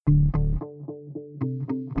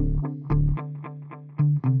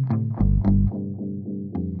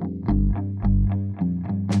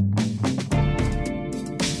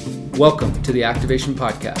Welcome to the Activation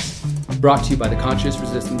Podcast, brought to you by the Conscious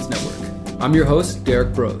Resistance Network. I'm your host,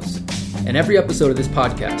 Derek Brose. In every episode of this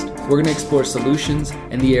podcast, we're going to explore solutions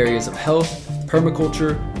in the areas of health,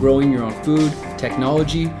 permaculture, growing your own food,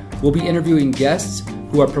 technology. We'll be interviewing guests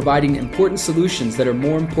who are providing important solutions that are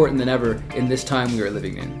more important than ever in this time we are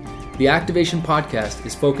living in. The Activation Podcast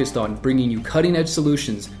is focused on bringing you cutting-edge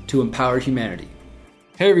solutions to empower humanity.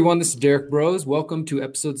 Hey everyone, this is Derek Brose. Welcome to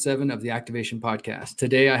episode 7 of the Activation Podcast.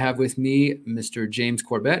 Today I have with me Mr. James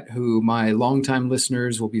Corbett, who my longtime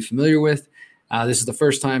listeners will be familiar with. This is the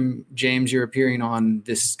first time, James, you're appearing on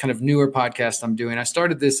this kind of newer podcast I'm doing. I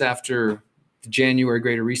started this after the January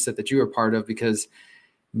Greater Reset that you were part of because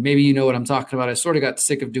maybe you know what I'm talking about. I sort of got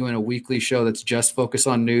sick of doing a weekly show that's just focused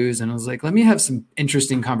on news. And I was like, let me have some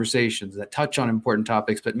interesting conversations that touch on important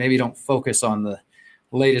topics, but maybe don't focus on the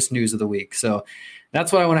latest news of the week. So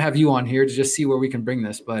that's why I want to have you on here to just see where we can bring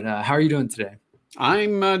this. But how are you doing today?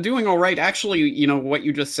 I'm doing all right. Actually, you know, what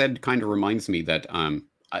you just said kind of reminds me that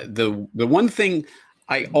the one thing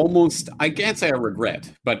I can't say I regret,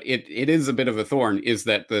 but it is a bit of a thorn, is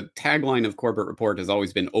that the tagline of Corbett Report has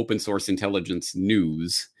always been open source intelligence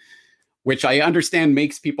news, which I understand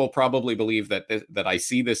makes people probably believe that I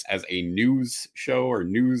see this as a news show or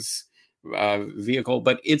news vehicle,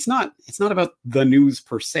 but it's not about the news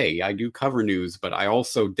per se. I do cover news, but I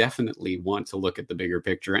also definitely want to look at the bigger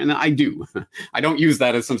picture, and I do. I don't use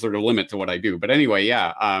that as some sort of limit to what I do, but anyway,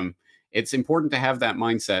 it's important to have that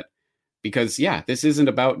mindset because this isn't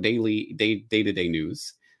about day-to-day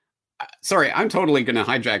news. Sorry, I'm totally going to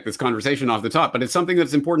hijack this conversation off the top, but it's something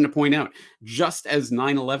that's important to point out. Just as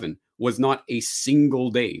 9/11 was not a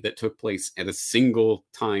single day that took place at a single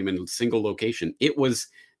time and a single location, it was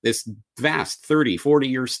this vast 30,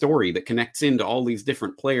 40-year story that connects into all these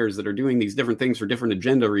different players that are doing these different things for different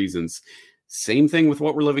agenda reasons. Same thing with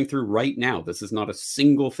what we're living through right now. This is not a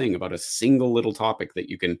single thing about a single little topic that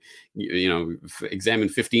you can, examine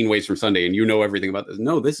 15 ways from Sunday and everything about this.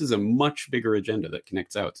 No, this is a much bigger agenda that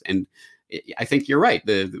connects out. And I think you're right.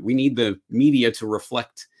 We need the media to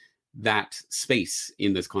reflect that space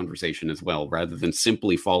in this conversation as well, rather than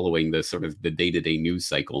simply following the sort of the day-to-day news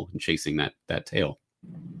cycle and chasing that tail.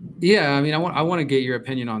 Yeah, I mean, I want to get your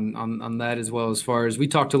opinion on that as well. As far as we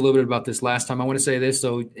talked a little bit about this last time, I want to say this.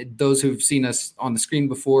 So those who've seen us on the screen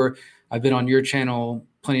before, I've been on your channel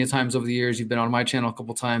plenty of times over the years. You've been on my channel a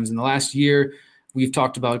couple of times. In the last year, we've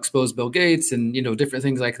talked about Expose Bill Gates and, different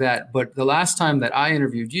things like that. But the last time that I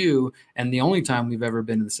interviewed you, and the only time we've ever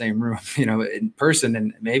been in the same room, in person,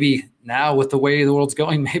 and maybe now with the way the world's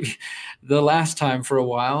going, maybe the last time for a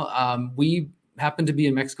while, we happened to be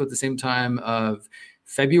in Mexico at the same time of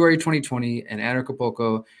February 2020 in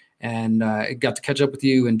Acapulco, and I got to catch up with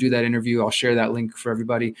you and do that interview. I'll share that link for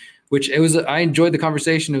everybody, I enjoyed the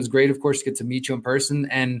conversation. It was great, of course, to get to meet you in person.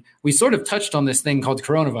 And we sort of touched on this thing called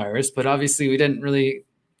coronavirus, but obviously we didn't really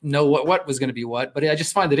know what was going to be what, but I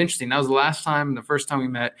just find it interesting. That was the last time, the first time we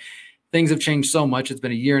met. Things have changed so much. It's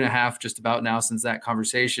been a year and a half just about now since that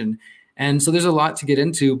conversation. And so there's a lot to get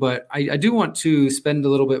into, but I do want to spend a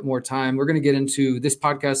little bit more time. We're going to get into this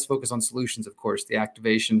podcast, focus on solutions, of course, the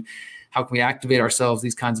activation. How can we activate ourselves,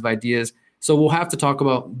 these kinds of ideas? So we'll have to talk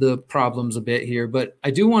about the problems a bit here, but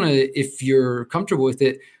I do want to, if you're comfortable with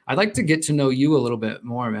it, I'd like to get to know you a little bit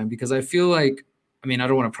more, man, because I feel like, I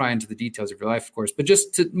don't want to pry into the details of your life, of course, but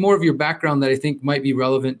just to more of your background that I think might be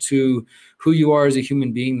relevant to who you are as a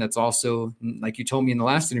human being. That's also, like you told me in the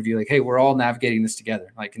last interview, like, hey, we're all navigating this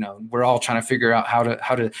together. Like, we're all trying to figure out how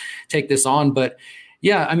to take this on. But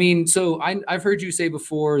yeah, so I've heard you say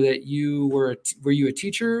before that you were you a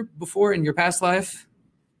teacher before in your past life?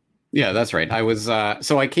 Yeah, that's right. I was,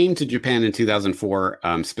 so I came to Japan in 2004,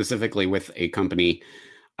 specifically with a company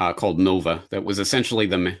called Nova, that was essentially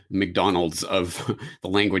the McDonald's of the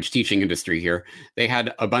language teaching industry here. They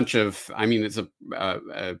had a bunch of, it's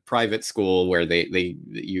a private school where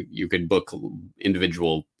you could book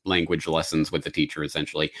individual language lessons with the teacher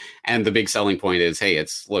essentially. And the big selling point is, hey,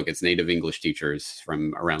 it's native English teachers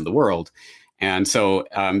from around the world. And so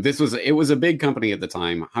it was a big company at the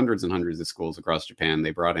time, hundreds and hundreds of schools across Japan. They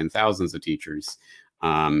brought in thousands of teachers.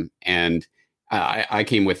 I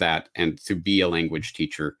came with that, and to be a language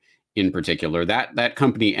teacher in particular. That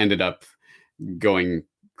company ended up going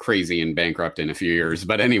crazy and bankrupt in a few years.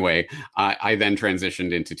 But anyway, I then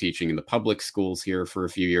transitioned into teaching in the public schools here for a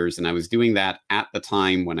few years. And I was doing that at the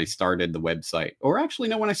time when I started the website. Or actually,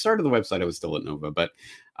 no, when I started the website, I was still at Nova. But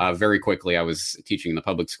very quickly, I was teaching in the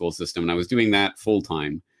public school system. And I was doing that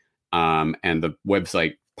full-time and the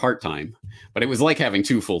website part-time. But it was like having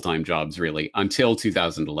two full-time jobs, really, until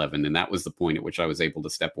 2011. And that was the point at which I was able to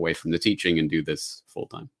step away from the teaching and do this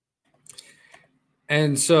full-time.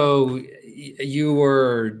 And so you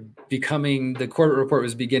were becoming, the Corbett Report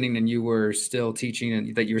was beginning and you were still teaching,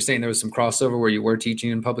 and that you were saying there was some crossover where you were teaching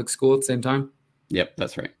in public school at the same time? Yep,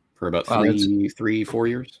 that's right. For about Wow, 4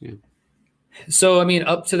 years. Yeah. so, I mean,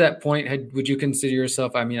 up to that point, would you consider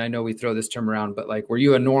yourself, I mean, I know we throw this term around, but like, were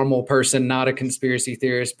you a normal person, not a conspiracy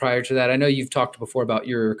theorist prior to that? I know you've talked before about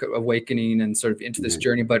your awakening and sort of into this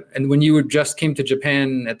journey, but, and when you just came to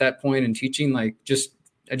Japan at that point and teaching, like,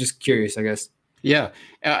 I'm just curious, I guess. Yeah,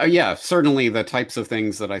 yeah. Certainly, the types of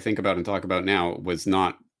things that I think about and talk about now was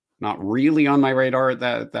not really on my radar at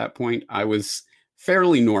that point. I was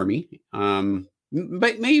fairly normy,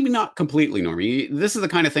 but maybe not completely normy. This is the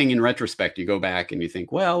kind of thing in retrospect you go back and you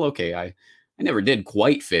think, well, okay, I never did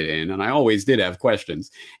quite fit in, and I always did have questions.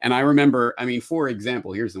 And I remember, I mean, for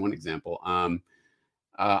example, here's the one example.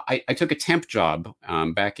 I took a temp job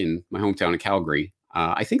back in my hometown of Calgary.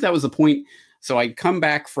 I think that was the point. So I'd come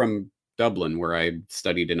back from Dublin, where I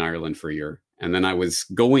studied in Ireland for a year. And then I was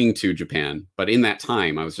going to Japan. But in that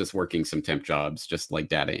time, I was just working some temp jobs, just like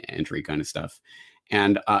data entry kind of stuff.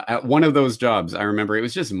 And at one of those jobs, I remember it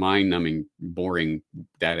was just mind-numbing, boring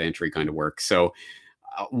data entry kind of work. So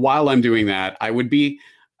while I'm doing that, I would be,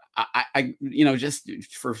 just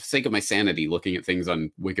for sake of my sanity, looking at things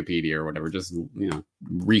on Wikipedia or whatever, just,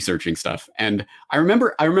 researching stuff. And I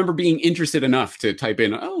remember being interested enough to type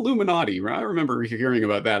in, oh, Illuminati. I remember hearing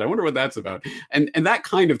about that. I wonder what that's about. And that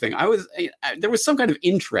kind of thing. There was some kind of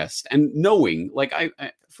interest and knowing, like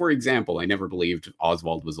for example, I never believed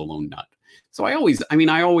Oswald was a lone nut. So I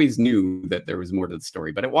always knew that there was more to the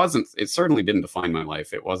story, but it certainly didn't define my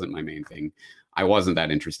life. It wasn't my main thing. I wasn't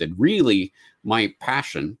that interested. Really, my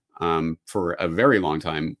passion for a very long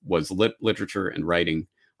time was literature and writing.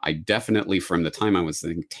 I definitely, from the time I was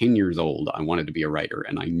 10 years old, I wanted to be a writer,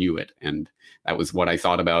 and I knew it. And that was what I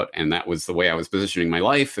thought about. And that was the way I was positioning my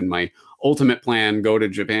life. And my ultimate plan: go to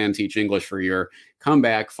Japan, teach English for a year, come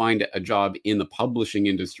back, find a job in the publishing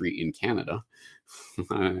industry in Canada.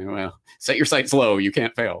 Well, set your sights low, you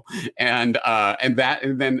can't fail. And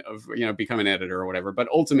then become an editor or whatever. But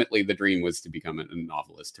ultimately, the dream was to become a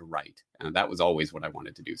novelist, to write. And that was always what I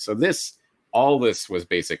wanted to do. So all this was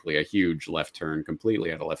basically a huge left turn,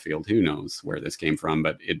 completely out of left field. Who knows where this came from?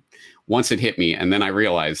 But once it hit me, and then I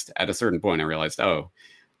realized, at a certain point, oh,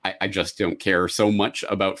 I just don't care so much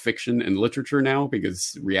about fiction and literature now,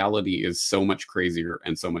 because reality is so much crazier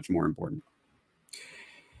and so much more important.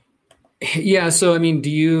 Yeah. So, I mean,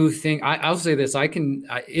 do you think, I'll say this,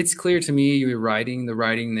 it's clear to me you're writing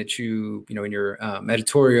that you in your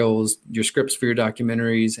editorials, your scripts for your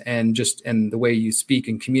documentaries, and the way you speak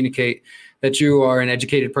and communicate, that you are an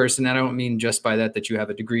educated person. And I don't mean just by that you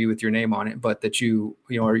have a degree with your name on it, but that you're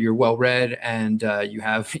well read, and you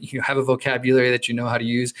have a vocabulary that you know how to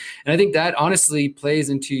use. And I think that honestly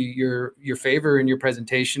plays into your favor in your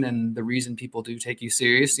presentation, and the reason people do take you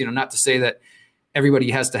serious. Not to say that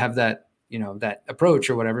everybody has to have that that approach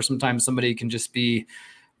or whatever. Sometimes somebody can just be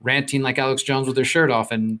ranting like Alex Jones with their shirt off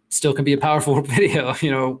and still can be a powerful video,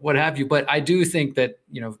 what have you. But I do think that,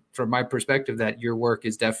 from my perspective, that your work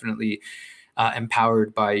is definitely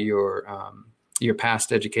empowered by your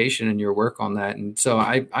past education and your work on that. And so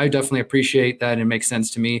I definitely appreciate that. And it makes sense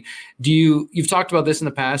to me. You've talked about this in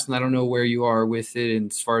the past, and I don't know where you are with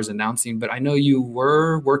it as far as announcing, but I know you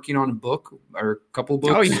were working on a book or a couple of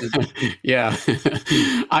books. Oh, yeah.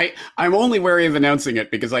 I'm only wary of announcing it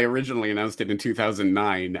because I originally announced it in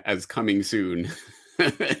 2009 as coming soon.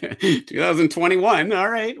 2021. All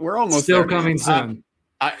right. We're almost still there. Coming soon.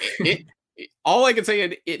 All I can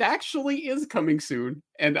say, it actually is coming soon,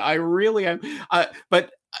 and I really am.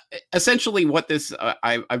 But essentially, what this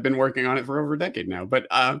I've been working on it for over a decade now. But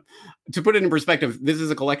to put it in perspective, this is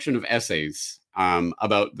a collection of essays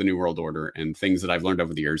about the New World Order and things that I've learned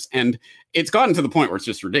over the years, and it's gotten to the point where it's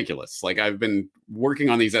just ridiculous. Like, I've been working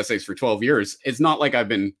on these essays for 12 years. It's not like I've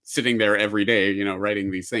been sitting there every day, writing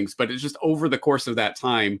these things, but it's just over the course of that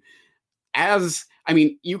time.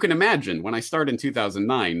 You can imagine when I started in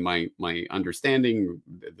 2009, my understanding,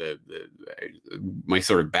 my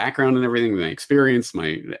sort of background and everything, my experience,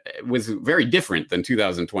 was very different than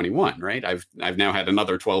 2021, right? I've now had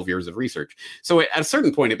another 12 years of research. So at a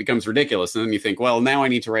certain point, it becomes ridiculous. And then you think, well, now I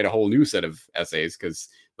need to write a whole new set of essays, because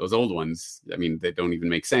those old ones, they don't even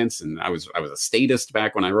make sense. And I was a statist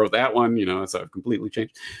back when I wrote that one, so I've completely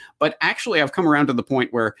changed. But actually, I've come around to the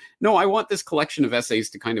point where, no, I want this collection of essays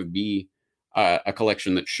to kind of be a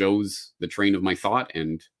collection that shows the train of my thought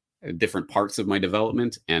and different parts of my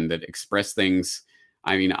development, and that express things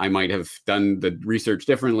I mean, I might have done the research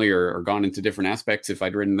differently or gone into different aspects if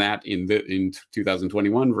I'd written that in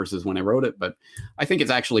 2021 versus when I wrote it. But I think it's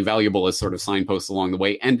actually valuable as sort of signposts along the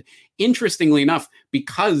way. And interestingly enough,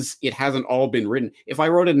 because it hasn't all been written, if I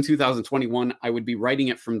wrote it in 2021, I would be writing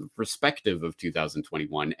it from the perspective of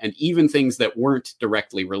 2021. And even things that weren't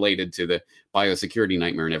directly related to the biosecurity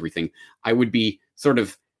nightmare and everything, I would be sort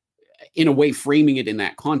of, in a way, framing it in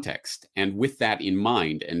that context and with that in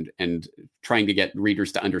mind, and trying to get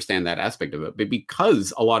readers to understand that aspect of it. But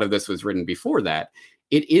because a lot of this was written before that,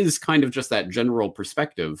 it is kind of just that general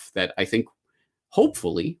perspective that I think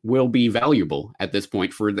hopefully will be valuable at this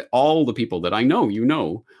point for all the people that I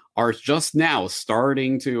know, are just now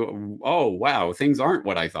starting to, oh, wow, things aren't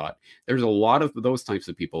what I thought. There's a lot of those types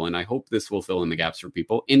of people, and I hope this will fill in the gaps for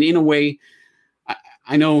people. And in a way,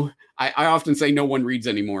 I know I often say no one reads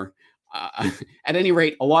anymore. At any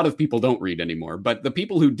rate, a lot of people don't read anymore, but the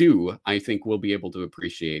people who do, I think, will be able to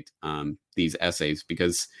appreciate these essays,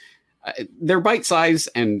 because they're bite-sized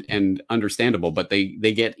and understandable, but they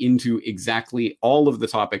get into exactly all of the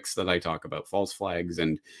topics that I talk about: false flags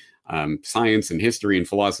and science and history and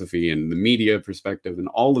philosophy and the media perspective and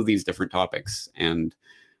all of these different topics. And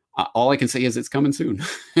all I can say is it's coming soon.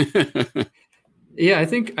 Yeah, I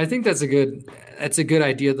think that's a good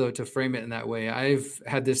idea, though, to frame it in that way. I've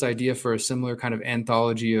had this idea for a similar kind of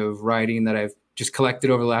anthology of writing that I've just collected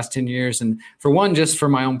over the last 10 years. And for one, just for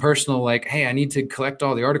my own personal, like, hey, I need to collect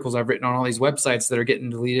all the articles I've written on all these websites that are getting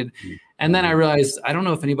deleted. And then I realized, I don't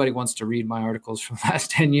know if anybody wants to read my articles from the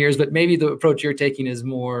last 10 years, but maybe the approach you're taking is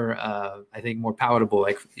more, I think, more palatable.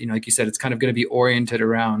 Like, like you said, it's kind of going to be oriented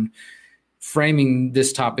around framing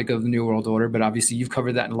this topic of the New World Order, but obviously you've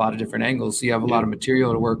covered that in a lot of different angles. So you have a lot of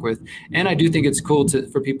material to work with. And I do think it's cool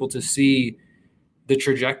for people to see the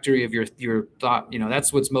trajectory of your thought.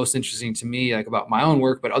 That's what's most interesting to me, like, about my own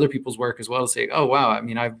work, but other people's work as well, to say, oh, wow. I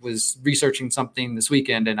mean, I was researching something this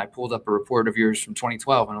weekend and I pulled up a report of yours from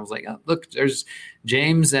 2012 and I was like, oh, look, there's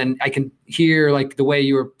James. And I can hear, like, the way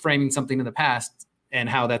you were framing something in the past and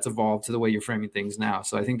how that's evolved to the way you're framing things now.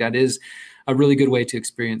 So I think that is a really good way to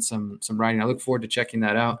experience some writing. I look forward to checking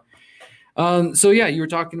that out. So yeah, you were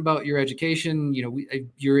talking about your education.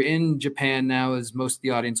 You're in Japan now, as most of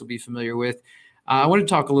the audience will be familiar with. I want to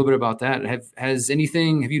talk a little bit about that. Have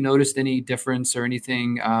you noticed any difference or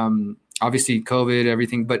anything? Obviously COVID,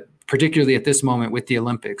 everything, but particularly at this moment with the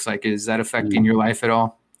Olympics, like, is that affecting your life at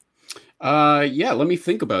all? Yeah, let me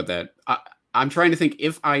think about that. I'm trying to think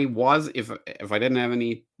if I didn't have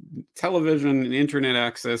any television and internet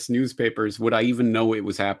access, newspapers, would I even know it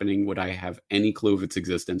was happening? Would I have any clue of its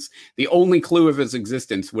existence? The only clue of its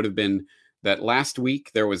existence would have been that last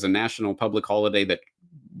week there was a national public holiday that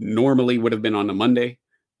normally would have been on a Monday.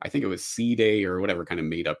 I think it was C Day or whatever kind of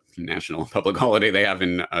made up national public holiday they have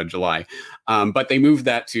in July. But they moved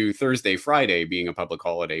that to Thursday, Friday being a public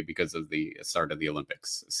holiday because of the start of the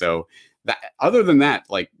Olympics. So that, other than that,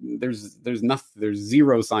 like, there's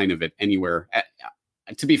zero sign of it anywhere.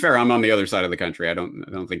 To be fair, I'm on the other side of the country. I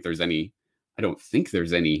don't think there's any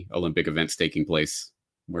Olympic events taking place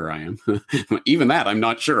where I am. Even that I'm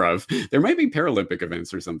not sure of. There might be Paralympic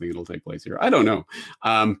events or something that'll take place here. I don't know.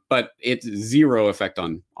 But it's zero effect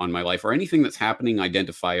on my life or anything that's happening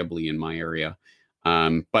identifiably in my area.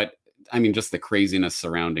 But I mean, just the craziness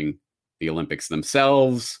surrounding the Olympics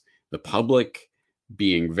themselves, the public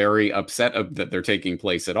being very upset that they're taking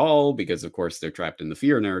place at all, because of course they're trapped in the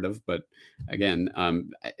fear narrative. But again,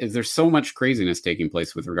 there's so much craziness taking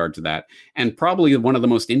place with regard to that. And probably one of the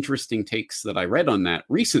most interesting takes that I read on that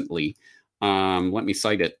recently, let me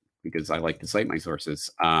cite it because I like to cite my sources.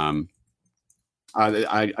 I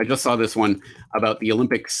just saw this one about the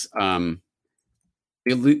Olympics. The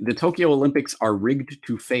Tokyo Olympics are rigged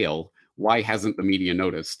to fail. Why hasn't the media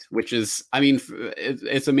noticed? Which is, I mean,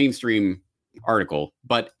 it's a mainstream article,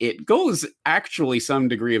 but it goes actually some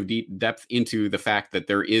degree of deep depth into the fact that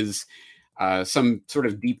there is some sort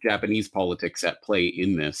of deep Japanese politics at play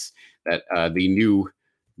in this, that the new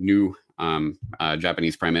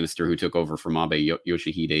Japanese prime minister who took over from Abe,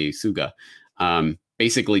 Yoshihide Suga,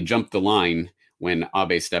 basically jumped the line when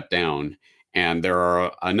Abe stepped down. And there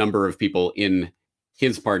are a number of people in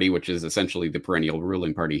his party, which is essentially the perennial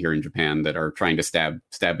ruling party here in Japan, that are trying to stab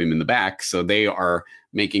him in the back. So they are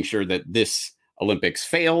making sure that this Olympics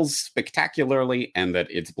fails spectacularly and that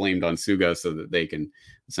it's blamed on Suga so that they can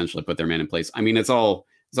essentially put their man in place. I mean, it's all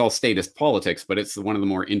statist politics, but it's one of the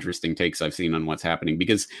more interesting takes I've seen on what's happening,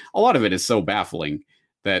 because a lot of it is so baffling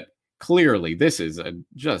that clearly this is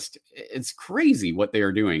it's crazy what they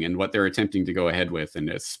are doing and what they're attempting to go ahead with, and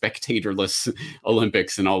a spectatorless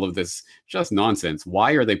Olympics and all of this just nonsense.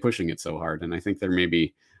 Why are they pushing it so hard? And I think there may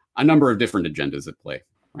be a number of different agendas at play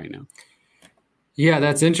right now. Yeah,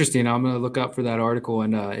 that's interesting. I'm going to look up for that article.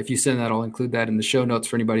 And if you send that, I'll include that in the show notes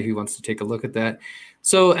for anybody who wants to take a look at that.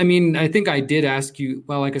 So, I mean, I think I did ask you,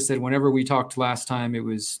 well, like I said, whenever we talked last time, it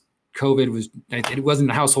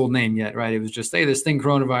wasn't a household name yet, right? It was just, hey, this thing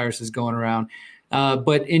coronavirus is going around.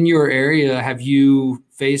 But in your area, have you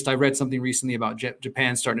faced, I read something recently about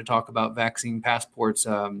Japan starting to talk about vaccine passports.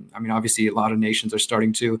 I mean, obviously a lot of nations are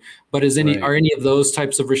starting to, but are any of those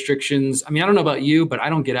types of restrictions? I mean, I don't know about you, but I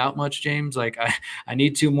don't get out much, James. Like I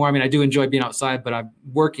need to more. I mean, I do enjoy being outside, but I'm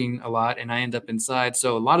working a lot and I end up inside.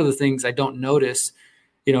 So a lot of the things I don't notice,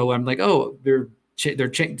 I'm like, oh, they're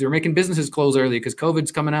making businesses close early because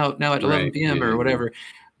COVID's coming out now at 11 p.m. or whatever.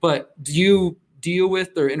 But do you deal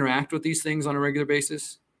with or interact with these things on a regular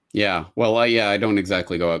basis? Yeah. Well, I don't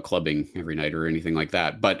exactly go out clubbing every night or anything like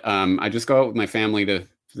that, but I just go out with my family to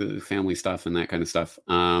the family stuff and that kind of stuff.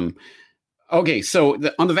 Okay. So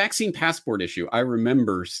on the vaccine passport issue, I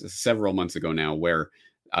remember several months ago now where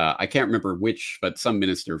I can't remember which, but some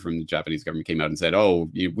minister from the Japanese government came out and said, oh,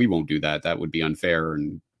 we won't do that. That would be unfair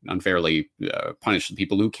and unfairly punish the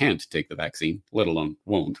people who can't take the vaccine, let alone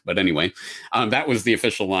won't. But anyway, that was the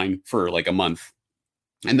official line for like a month.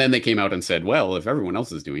 And then they came out and said, well, if everyone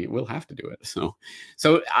else is doing it, we'll have to do it. So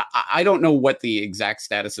I don't know what the exact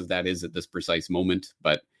status of that is at this precise moment,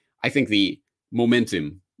 but I think the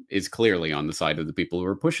momentum is clearly on the side of the people who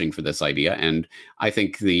are pushing for this idea. And I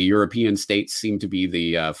think the European states seem to be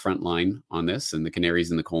the front line on this and the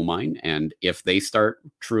canaries in the coal mine. And if they start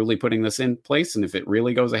truly putting this in place, and if it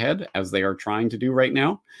really goes ahead as they are trying to do right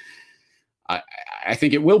now, I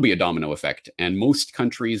think it will be a domino effect, and most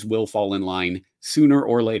countries will fall in line sooner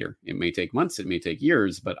or later. It may take months, it may take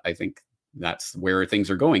years, but I think that's where things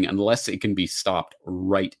are going, unless it can be stopped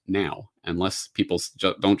right now, unless people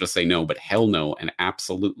don't just say no, but hell no, and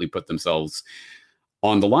absolutely put themselves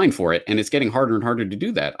on the line for it. And it's getting harder and harder to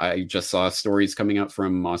do that. I just saw stories coming out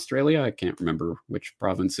from Australia. I can't remember which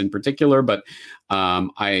province in particular, but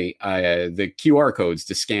the QR codes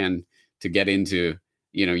to scan to get into,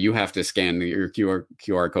 you have to scan your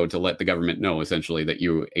QR code to let the government know essentially that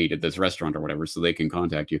you ate at this restaurant or whatever, so they can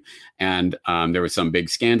contact you. And there was some big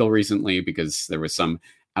scandal recently because there was some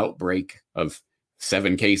outbreak of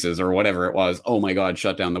 7 cases or whatever it was. Oh my God,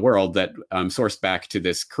 shut down the world, that sourced back to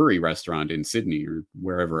this curry restaurant in Sydney or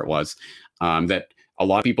wherever it was, that a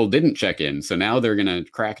lot of people didn't check in. So now they're going to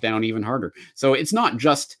crack down even harder. So it's not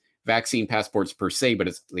just vaccine passports per se, but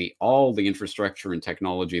it's all the infrastructure and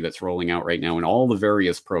technology that's rolling out right now and all the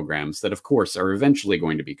various programs that, of course, are eventually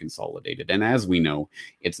going to be consolidated. And as we know,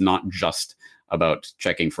 it's not just about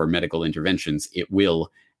checking for medical interventions. It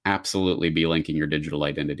will absolutely be linking your digital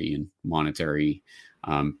identity and monetary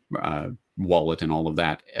wallet and all of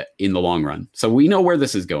that in the long run. So we know where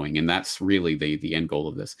this is going, and that's really the end goal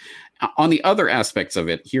of this. On the other aspects of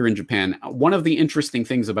it here in Japan, one of the interesting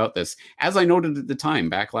things about this, as I noted at the time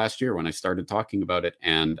back last year when I started talking about it,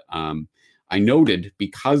 and I noted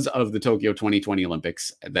because of the Tokyo 2020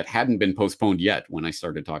 Olympics that hadn't been postponed yet when I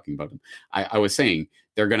started talking about them, I was saying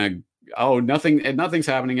they're going to, nothing's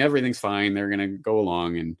happening, everything's fine, they're going to go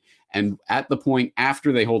along, and at the point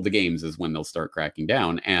after they hold the games is when they'll start cracking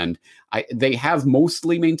down. And they have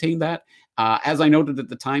mostly maintained that. As I noted at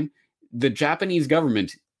the time, the Japanese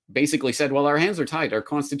government basically said, well, our hands are tied. Our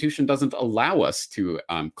constitution doesn't allow us to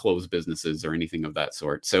close businesses or anything of that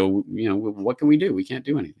sort. So, what can we do? We can't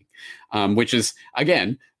do anything, which is,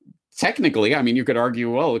 again, technically, I mean, you could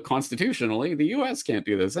argue, well, constitutionally, the U.S. can't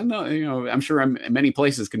do this. And, I'm sure many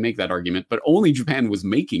places can make that argument, but only Japan was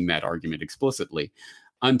making that argument explicitly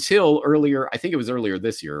until earlier, I think it was earlier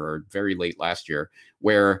this year or very late last year,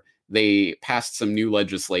 where they passed some new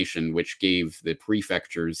legislation which gave the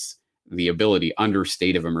prefectures the ability under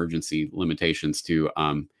state of emergency limitations to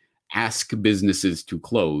ask businesses to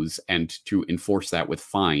close and to enforce that with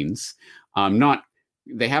fines.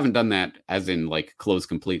 They haven't done that as in like close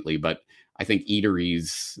completely, but I think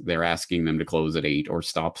eateries, they're asking them to close at 8 or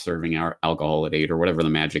stop serving alcohol at 8 or whatever the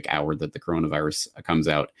magic hour that the coronavirus comes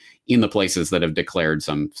out in the places that have declared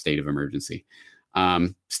some state of emergency.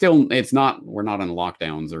 Still, we're not on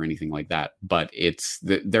lockdowns or anything like that, but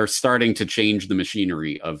they're starting to change the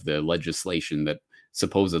machinery of the legislation that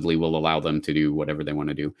supposedly will allow them to do whatever they want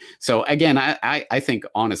to do. So again, I think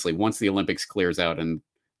honestly, once the Olympics clears out and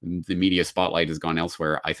the media spotlight has gone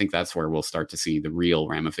elsewhere, I think that's where we'll start to see the real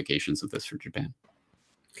ramifications of this for Japan.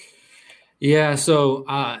 Yeah. So,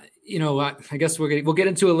 I guess we'll get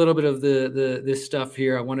into a little bit of this stuff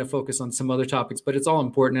here. I want to focus on some other topics, but it's all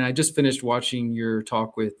important. And I just finished watching your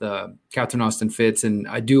talk with Catherine Austin Fitts, and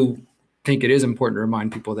I do think it is important to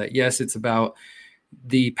remind people that yes, it's about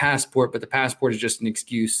the passport, but the passport is just an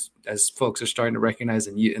excuse, as folks are starting to recognize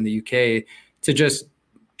in the UK, to just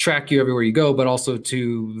track you everywhere you go, but also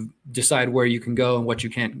to decide where you can go and what you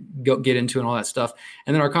can't get into and all that stuff.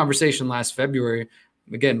 And then our conversation last February,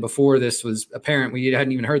 again, before this was apparent, we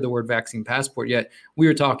hadn't even heard the word vaccine passport yet. We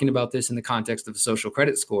were talking about this in the context of the social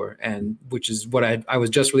credit score, and which is what I was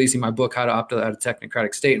just releasing my book, How to Opt Out of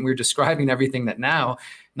Technocratic State. And we were describing everything that now,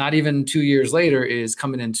 not even 2 years later, is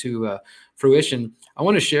coming into fruition. I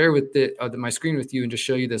want to share with my screen with you and just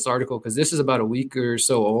show you this article, because this is about a week or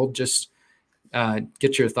so old. Just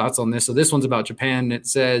get your thoughts on this. So this one's about Japan. It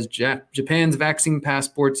says Japan's vaccine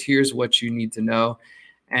passports. Here's what you need to know.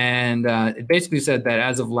 And it basically said that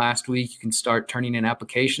as of last week, you can start turning in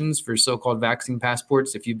applications for so-called vaccine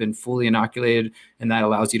passports if you've been fully inoculated, and that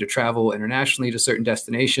allows you to travel internationally to a certain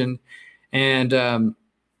destination. And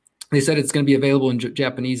they said it's going to be available in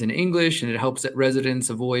Japanese and English, and it helps residents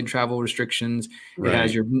avoid travel restrictions. Right. It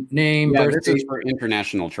has your name, birthday. This is for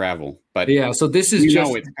international travel, but yeah. So this is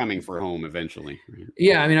it's coming for home eventually.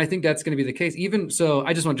 Yeah, I mean, I think that's going to be the case. Even so,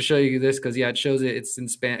 I just wanted to show you this because it shows it's in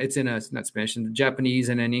not Spanish, in Japanese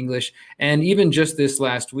and in English. And even just this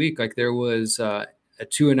last week, like there was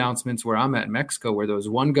 2 announcements where I'm at in Mexico, where there was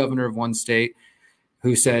one governor of one state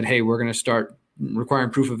who said, "Hey, we're going to start requiring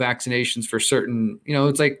proof of vaccinations for certain,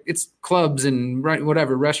 it's clubs and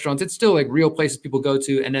whatever restaurants. It's still like real places people go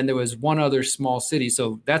to." And then there was one other small city.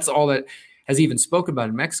 So that's all that has even spoken about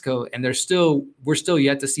in Mexico. And we're still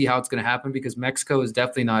yet to see how it's going to happen, because Mexico is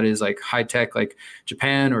definitely not as like high tech like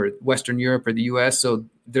Japan or Western Europe or the US. So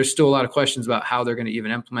there's still a lot of questions about how they're going to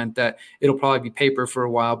even implement that. It'll probably be paper for a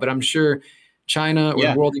while, but I'm sure China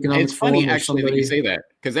or World Economic Forum. It's funny actually that you say that,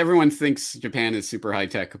 because everyone thinks Japan is super high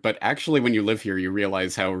tech, but actually when you live here, you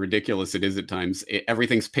realize how ridiculous it is at times.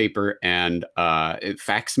 Everything's paper, and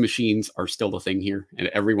fax machines are still the thing here, and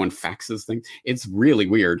everyone faxes things. It's really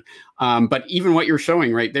weird. But even what you're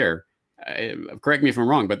showing right there, correct me if I'm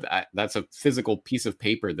wrong, but that's a physical piece of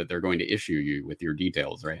paper that they're going to issue you with your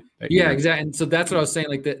details, right? Yeah, exactly. And so that's what I was saying.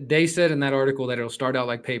 Like they said in that article that it'll start out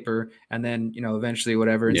like paper, and then eventually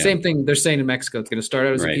whatever. And same thing they're saying in Mexico. It's going to start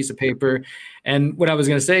out as a piece of paper. And what I was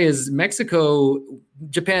going to say is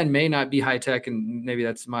Japan may not be high tech, and maybe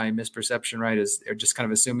that's my misperception, right? Is they're just kind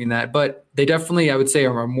of assuming that, but they definitely, I would say,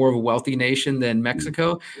 are more of a wealthy nation than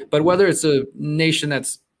Mexico. But whether it's a nation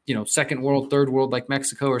that's second world, third world like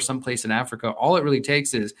Mexico, or someplace in Africa, all it really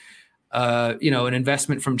takes is, an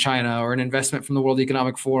investment from China or an investment from the World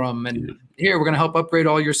Economic Forum. And here, we're going to help upgrade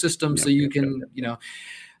all your systems so you can,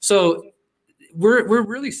 so we're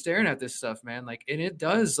really staring at this stuff, man. Like, and it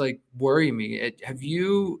does like worry me.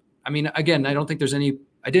 Again, I don't think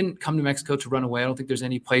I didn't come to Mexico to run away. I don't think there's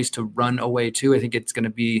any place to run away to. I think it's going to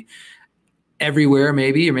be everywhere,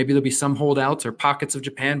 maybe, or maybe there'll be some holdouts or pockets of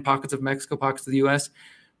Japan, pockets of Mexico, pockets of the US.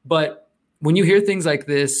 But when you hear things like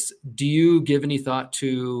this, do you give any thought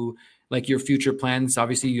to like your future plans?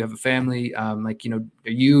 Obviously you have a family, are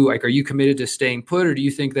you committed to staying put, or do you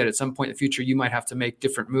think that at some point in the future you might have to make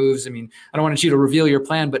different moves? I mean, I don't want you to reveal your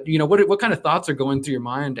plan, but what kind of thoughts are going through your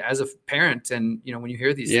mind as a parent? And, when you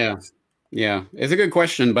hear these things? Yeah, it's a good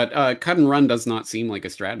question, but cut and run does not seem like a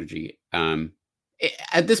strategy.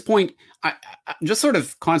 At this point, I just sort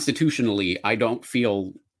of constitutionally, I don't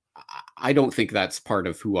think that's part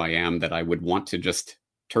of who I am, that I would want to just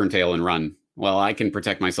turn tail and run. Well, I can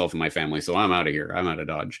protect myself and my family, so I'm out of here. I'm out of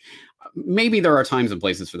Dodge. Maybe there are times and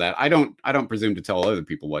places for that. I don't presume to tell other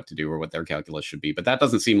people what to do or what their calculus should be, but that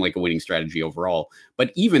doesn't seem like a winning strategy overall.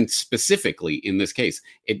 But even specifically in this case,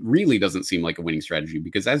 it really doesn't seem like a winning strategy,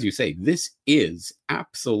 because as you say, this is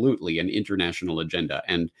absolutely an international agenda.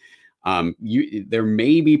 And there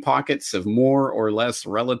may be pockets of more or less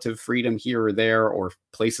relative freedom here or there, or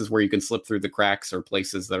places where you can slip through the cracks, or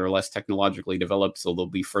places that are less technologically developed, so they'll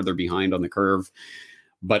be further behind on the curve.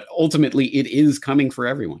 But ultimately, it is coming for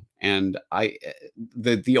everyone. And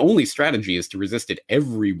the only strategy is to resist it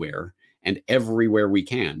everywhere, and everywhere we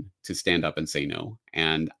can, to stand up and say no.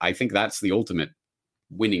 And I think that's the ultimate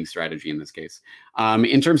winning strategy in this case.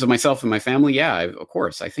 In terms of myself and my family, of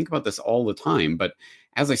course, I think about this all the time. But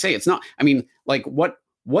as I say, it's not, like what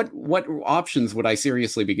options would I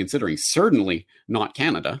seriously be considering? Certainly not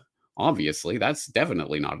Canada. Obviously, that's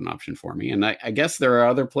definitely not an option for me. And I guess there are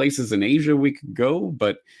other places in Asia we could go,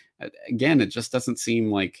 but again, it just doesn't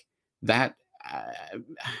seem like that.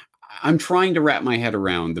 I'm trying to wrap my head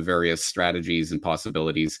around the various strategies and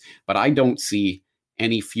possibilities, but I don't see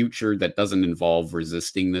any future that doesn't involve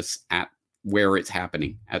resisting this at where it's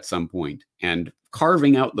happening at some point, and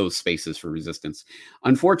carving out those spaces for resistance.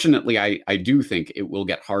 Unfortunately, I do think it will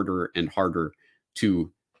get harder and harder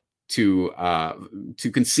to to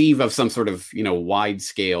conceive of some sort of, you know, wide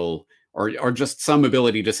scale or just some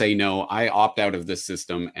ability to say, no, I opt out of this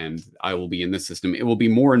system and I will be in this system. It will be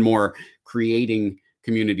more and more creating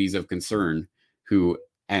communities of concern who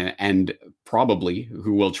and probably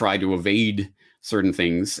who will try to evade certain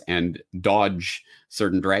things and dodge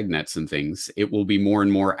certain dragnets and things. It will be more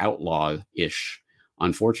and more outlaw-ish,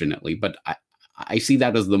 unfortunately. But I see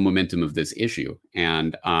that as the momentum of this issue.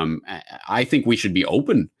 And I think we should be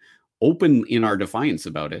open in our defiance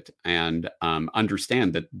about it and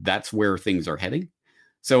understand that that's where things are heading.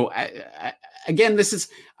 So again, this is,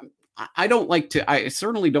 I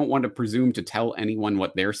certainly don't want to presume to tell anyone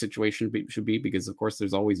what their situation should be, because of course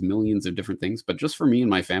there's always millions of different things. But just for me and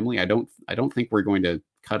my family, I don't think we're going to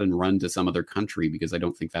cut and run to some other country, because I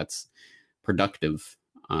don't think that's productive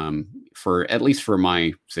at least for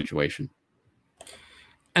my situation.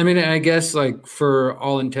 I mean, I guess like for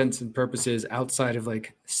all intents and purposes, outside of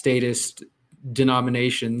like statist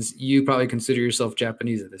denominations, you probably consider yourself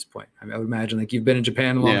Japanese at this point. I mean, I would imagine like you've been in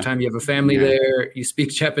Japan a long time. You have a family there. You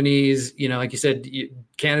speak Japanese. You know, like you said,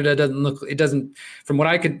 Canada doesn't. From what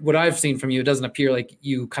I've seen from you, it doesn't appear like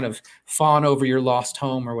you kind of fawn over your lost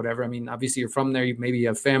home or whatever. I mean, obviously you're from there. Maybe you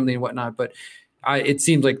have family and whatnot, but it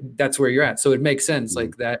seems like that's where you're at. So it makes sense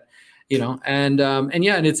like that, you know. And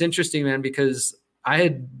yeah, and it's interesting, man, because I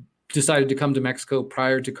had decided to come to Mexico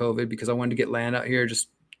prior to COVID because I wanted to get land out here, just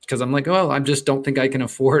because I'm like, well, I just don't think I can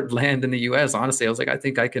afford land in the US. Honestly, I was like, I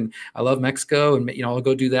think I can. I love Mexico, and you know, I'll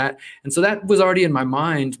go do that. And so that was already in my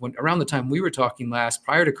mind when around the time we were talking last,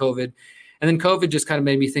 prior to COVID. And then COVID just kind of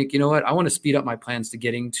made me think, you know what, I want to speed up my plans to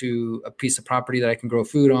getting to a piece of property that I can grow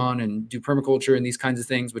food on and do permaculture and these kinds of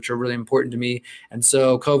things, which are really important to me. And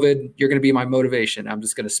so COVID, you're going to be my motivation. I'm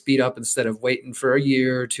just going to speed up instead of waiting for a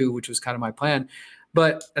year or two, which was kind of my plan.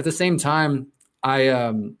 But at the same time,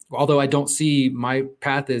 although I don't see my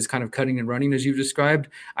path as kind of cutting and running as you've described,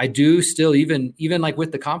 I do still, even like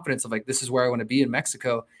with the confidence of like, this is where I want to be in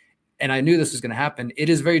Mexico. And I knew this was going to happen. It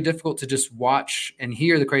is very difficult to just watch and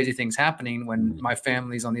hear the crazy things happening when my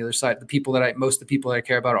family's on the other side. Most of the people that I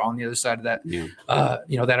care about are on the other side of that, you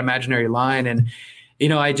know, that imaginary line. And, you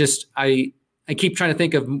know, I keep trying to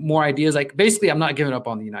think of more ideas. Like basically, I'm not giving up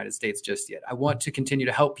on the United States just yet. I want to continue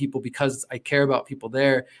to help people because I care about people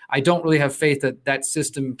there. I don't really have faith that that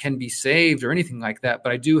system can be saved or anything like that,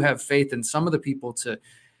 but I do have faith in some of the people to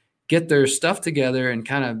get their stuff together and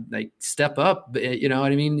kind of like step up, you know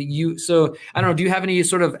what I mean? So I don't know, do you have any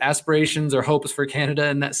sort of aspirations or hopes for Canada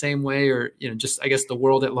in that same way, or, you know, just, I guess, the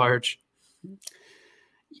world at large?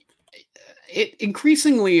 It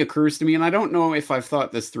increasingly occurs to me, and I don't know if I've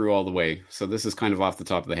thought this through all the way, so this is kind of off the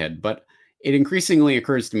top of the head, but it increasingly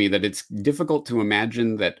occurs to me that it's difficult to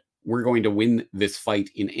imagine that we're going to win this fight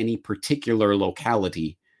in any particular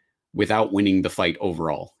locality without winning the fight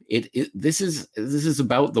overall. This is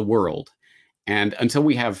about the world. And until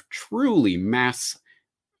we have truly mass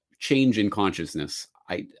change in consciousness,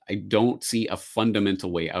 I don't see a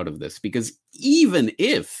fundamental way out of this, because even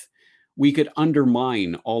if we could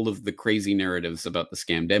undermine all of the crazy narratives about the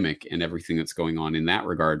scamdemic and everything that's going on in that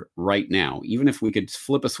regard right now, even if we could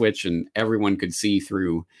flip a switch and everyone could see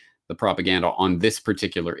through the propaganda on this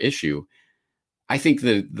particular issue, I think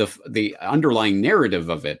the underlying narrative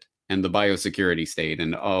of it and the biosecurity state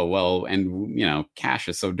and, oh, well, and, you know, cash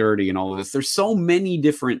is so dirty and all of this. There's so many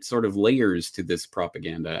different sort of layers to this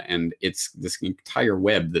propaganda, and it's this entire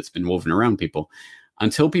web that's been woven around people.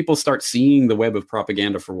 Until people start seeing the web of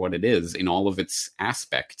propaganda for what it is in all of its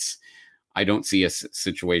aspects, I don't see a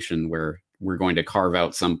situation where we're going to carve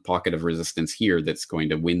out some pocket of resistance here that's going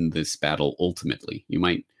to win this battle ultimately. You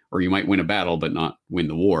might win a battle, but not win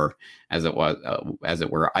the war, as it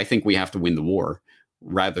were. I think we have to win the war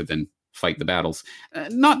rather than fight the battles.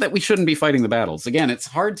 Not that we shouldn't be fighting the battles. Again, it's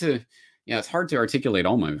hard to articulate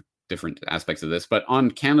all my different aspects of this, but on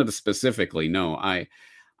Canada specifically, no. I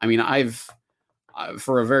mean, I've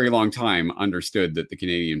for a very long time understood that the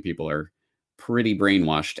Canadian people are pretty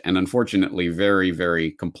brainwashed and unfortunately very,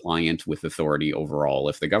 very compliant with authority overall.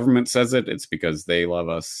 If the government says it, it's because they love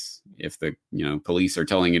us. If the police are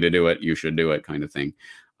telling you to do it, you should do it, kind of thing.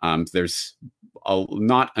 There's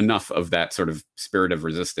not enough of that sort of spirit of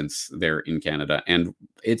resistance there in Canada. And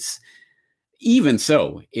it's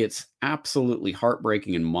absolutely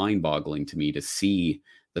heartbreaking and mind-boggling to me to see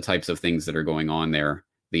the types of things that are going on there,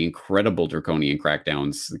 the incredible draconian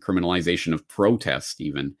crackdowns, the criminalization of protest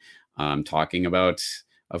even, talking about,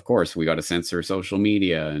 of course, we got to censor social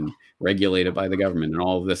media and regulate it by the government and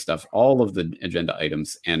all of this stuff, all of the agenda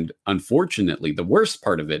items. And unfortunately, the worst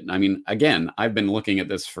part of it, I mean, again, I've been looking at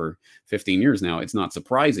this for 15 years now. It's not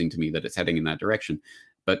surprising to me that it's heading in that direction.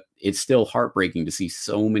 but it's still heartbreaking to see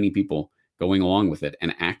so many people going along with it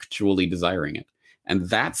and actually desiring it. And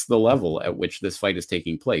that's the level at which this fight is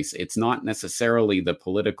taking place. It's not necessarily the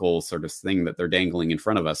political sort of thing that they're dangling in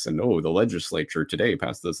front of us and, oh, the legislature today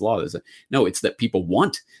passed this law. No, it's that people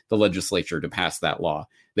want the legislature to pass that law.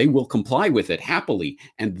 They will comply with it happily,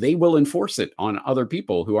 and they will enforce it on other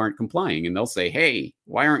people who aren't complying. And they'll say, hey,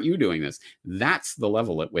 why aren't you doing this? That's the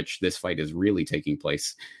level at which this fight is really taking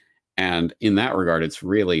place. And in that regard, it's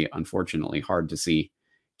really, unfortunately, hard to see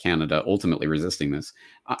Canada ultimately resisting this.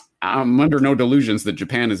 I'm under no delusions that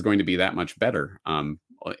Japan is going to be that much better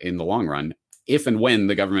in the long run. If and when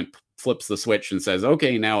the government flips the switch and says,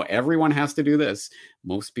 okay, now everyone has to do this,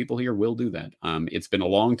 most people here will do that. It's been a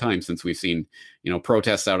long time since we've seen,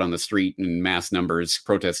 protests out on the street in mass numbers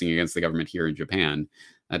protesting against the government here in Japan.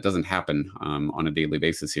 That doesn't happen on a daily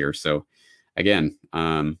basis here. So again,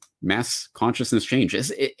 mass consciousness change.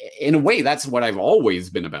 In a way, that's what I've always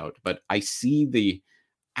been about. But I see the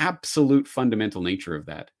absolute fundamental nature of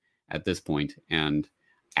that at this point. And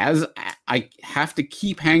as I have to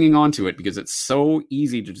keep hanging on to it because it's so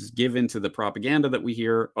easy to just give into the propaganda that we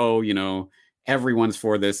hear. Oh, everyone's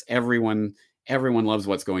for this. Everyone loves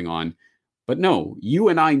what's going on. But no, you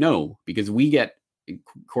and I know, because we get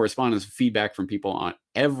correspondence feedback from people on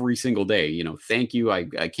every single day. Thank you. I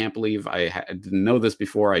can't believe I didn't know this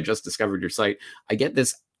before. I just discovered your site. I get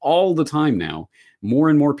this all the time now. More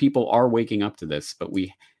and more people are waking up to this, but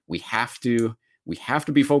we have to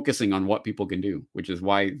be focusing on what people can do, which is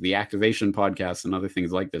why the activation podcasts and other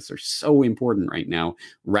things like this are so important right now,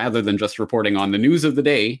 rather than just reporting on the news of the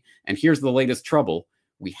day and here's the latest trouble.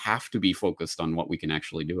 We have to be focused on what we can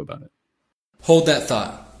actually do about it. Hold that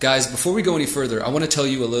thought. Guys, before we go any further, I want to tell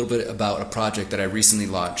you a little bit about a project that I recently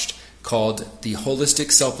launched called the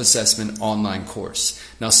Holistic Self-Assessment Online Course.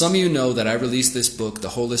 Now, some of you know that I released this book, The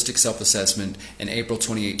Holistic Self-Assessment, in April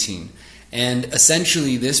 2018. And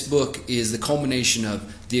essentially, this book is the culmination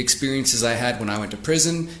of the experiences I had when I went to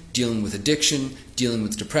prison, dealing with addiction, dealing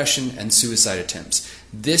with depression, and suicide attempts.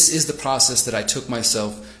 This is the process that I took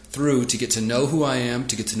myself through to get to know who I am,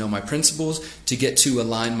 to get to know my principles, to get to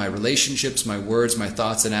align my relationships, my words, my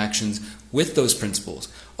thoughts, and actions with those principles.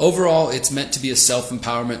 Overall, it's meant to be a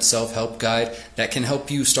self-empowerment, self-help guide that can help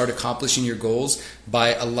you start accomplishing your goals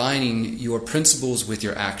by aligning your principles with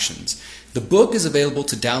your actions. The book is available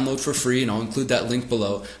to download for free, and I'll include that link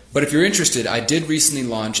below. But if you're interested, I did recently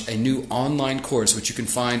launch a new online course, which you can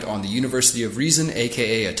find on the University of Reason,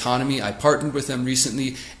 aka Autonomy. I partnered with them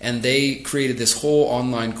recently, and they created this whole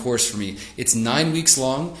online course for me. It's 9 weeks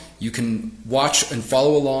long. You can watch and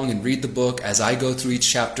follow along and read the book. As I go through each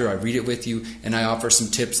chapter, I read it with you, and I offer some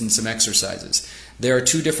tips and some exercises. There are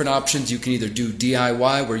two different options. You can either do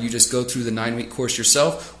DIY, where you just go through the 9-week course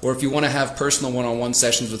yourself, or if you want to have personal one-on-one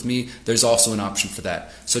sessions with me, there's also an option for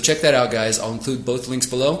that. So check that out, guys. I'll include both links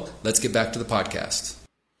below. Let's get back to the podcast.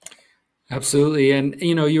 Absolutely. And,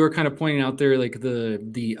 you were kind of pointing out there, like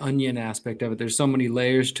the onion aspect of it. There's so many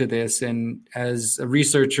layers to this. And as a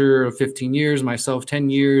researcher of 15 years, myself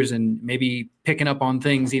 10 years, and maybe picking up on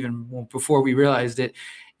things even before we realized it,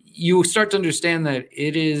 you start to understand that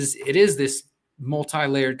it is this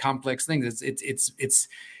multi-layered complex thing. It's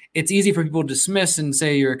easy for people to dismiss and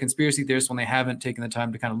say you're a conspiracy theorist when they haven't taken the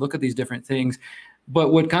time to kind of look at these different things.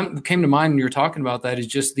 But what came to mind when you were talking about that is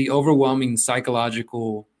just the overwhelming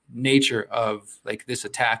psychological nature of like this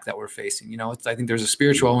attack that we're facing. I think there's a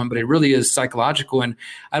spiritual one, but it really is psychological. And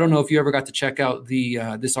I don't know if you ever got to check out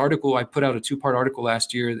this article. I put out a 2-part article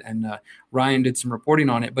last year, and Ryan did some reporting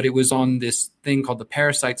on it, but it was on this thing called the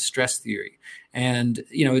parasite stress theory. And,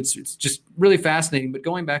 it's just really fascinating. But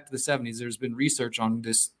going back to the 70s, there's been research on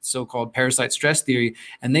this so-called parasite stress theory,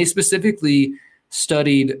 and they specifically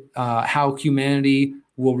studied how humanity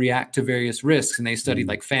will react to various risks. And they studied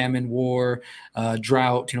like famine, war,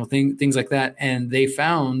 drought, things like that. And they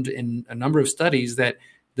found in a number of studies that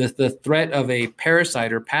the threat of a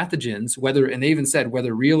parasite or pathogens, and they even said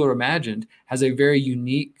whether real or imagined, has a very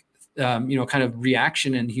unique kind of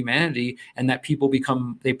reaction in humanity, and that people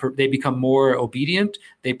become more obedient.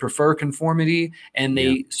 They prefer conformity, and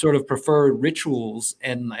they sort of prefer rituals.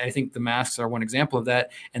 And I think the masks are one example of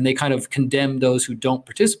that. And they kind of condemn those who don't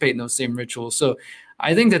participate in those same rituals. So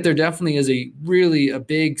I think that there definitely is a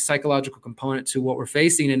big psychological component to what we're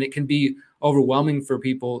facing, and it can be overwhelming for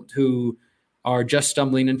people who are just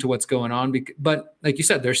stumbling into what's going on. But like you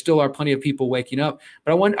said, there still are plenty of people waking up.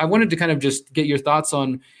 But I wanted to kind of just get your thoughts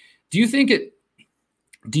on, do you think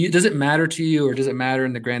does it matter to you, or does it matter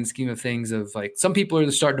in the grand scheme of things of like some people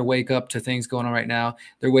are starting to wake up to things going on right now?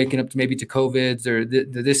 They're waking up to maybe to COVIDs or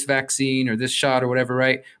this vaccine or this shot or whatever,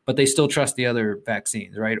 right? But they still trust the other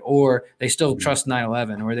vaccines, right? Or they still trust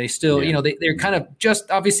 9/11, or they still, they're kind of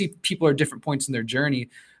just, obviously people are at different points in their journey.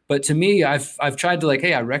 But to me, I've tried to like,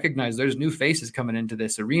 hey, I recognize there's new faces coming into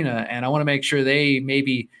this arena, and I want to make sure they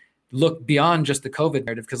maybe look beyond just the COVID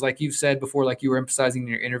narrative. Because like you've said before, like you were emphasizing in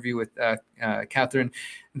your interview with Catherine,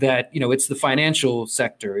 that, it's the financial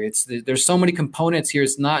sector. There's so many components here.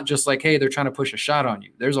 It's not just like, hey, they're trying to push a shot on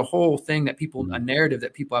you. There's a whole thing that a narrative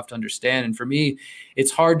that people have to understand. And for me,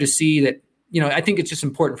 it's hard to see that, I think it's just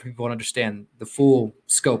important for people to understand the full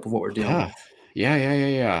scope of what we're dealing with.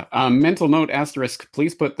 Yeah. Mental note asterisk,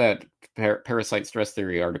 please put that parasite stress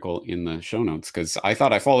theory article in the show notes, because I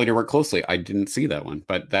thought I followed your work closely. I didn't see that one,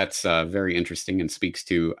 but that's very interesting and speaks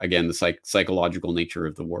to, again, the psychological nature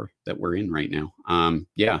of the war that we're in right now.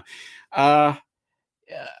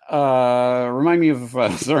 Remind me of,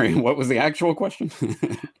 sorry, what was the actual question?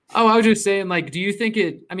 Oh, I was just saying, like, do you think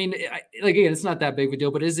again, it's not that big of a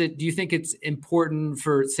deal, but do you think it's important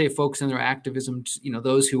for, say, folks in their activism,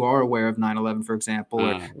 those who are aware of 9/11, for example,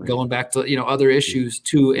 or going back to, other issues,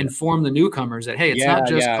 to inform the newcomers that, hey, it's not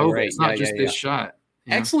just COVID, right. It's not just this shot.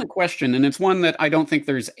 Excellent question, and it's one that I don't think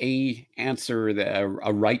there's a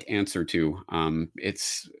right answer to.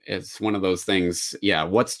 It's one of those things. Yeah,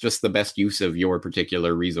 what's just the best use of your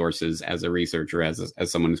particular resources as a researcher, as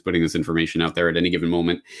someone who's putting this information out there at any given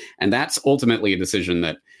moment? And that's ultimately a decision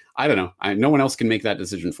that I don't know. No one else can make that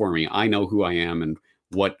decision for me. I know who I am and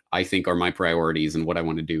what I think are my priorities and what I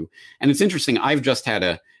want to do. And it's interesting. I've just had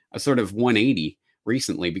a sort of 180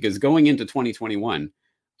 recently, because going into 2021.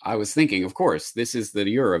 I was thinking, of course, this is the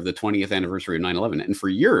year of the 20th anniversary of 9/11. And for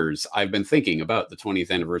years, I've been thinking about the 20th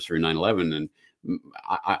anniversary of 9/11. And,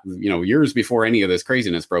 years before any of this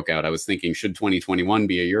craziness broke out, I was thinking, should 2021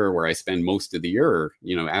 be a year where I spend most of the year,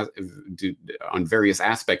 on various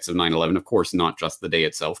aspects of 9/11? Of course, not just the day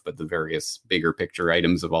itself, but the various bigger picture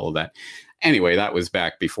items of all of that. Anyway, that was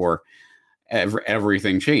back before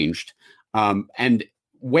everything changed. And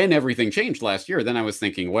when everything changed last year, then I was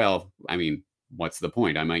thinking, well, I mean, what's the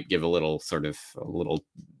point? I might give a little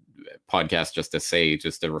podcast just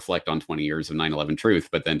to reflect on 20 years of 9/11 truth,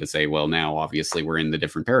 but then to say, well, now obviously we're in the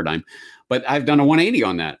different paradigm. But I've done a 180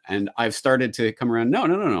 on that, and I've started to come around.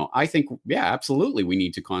 No. I think, yeah, absolutely, we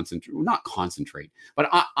need to not concentrate, but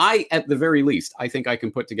I at the very least, I think I can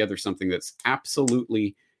put together something that's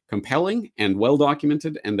absolutely compelling and well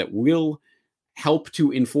documented, and that will help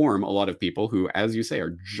to inform a lot of people who, as you say,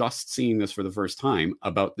 are just seeing this for the first time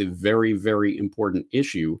about the very, very important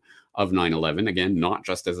issue of 9/11. Again, not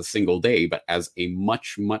just as a single day, but as a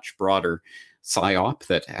much, much broader psyop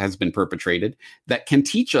that has been perpetrated, that can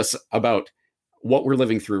teach us about what we're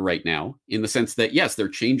living through right now, in the sense that, yes, they're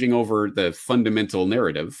changing over the fundamental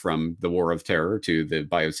narrative from the war of terror to the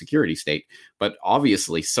biosecurity state. But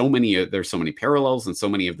obviously, there's so many parallels, and so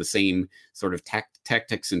many of the same sort of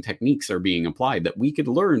tactics and techniques are being applied, that we could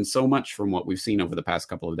learn so much from what we've seen over the past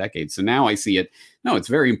couple of decades. So now I see it. No, it's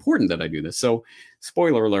very important that I do this. So,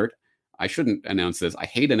 spoiler alert, I shouldn't announce this. I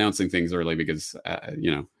hate announcing things early because,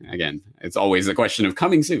 again, it's always a question of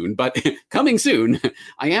coming soon. But coming soon,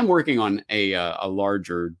 I am working on a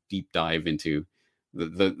larger deep dive into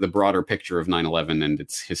the broader picture of 9/11 and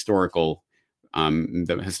its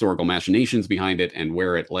the historical machinations behind it, and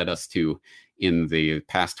where it led us to in the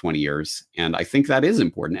past 20 years. And I think that is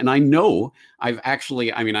important. And I know I'm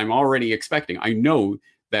already expecting. I know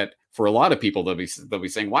that for a lot of people, they'll be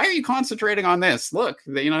saying, "Why are you concentrating on this? Look,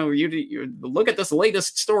 you look at this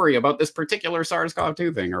latest story about this particular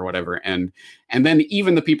SARS-CoV-2 thing or whatever." And then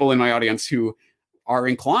even the people in my audience who are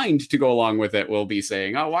inclined to go along with it will be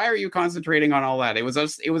saying, "Oh, why are you concentrating on all that? It was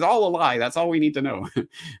all a lie. That's all we need to know."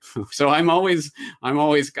 So I'm always,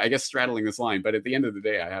 I guess, straddling this line. But at the end of the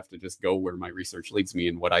day, I have to just go where my research leads me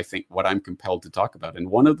and what I'm compelled to talk about. And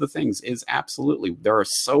one of the things is absolutely,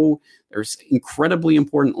 there's incredibly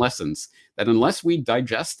important lessons that unless we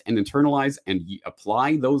digest and internalize and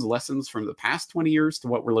apply those lessons from the past 20 years to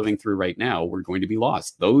what we're living through right now, we're going to be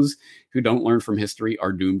lost. Those who don't learn from history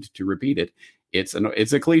are doomed to repeat it. It's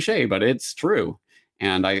a cliche, but it's true.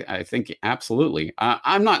 And I think absolutely.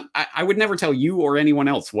 I would never tell you or anyone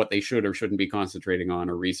else what they should or shouldn't be concentrating on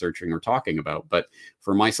or researching or talking about. But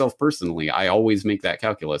for myself personally, I always make that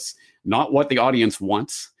calculus, not what the audience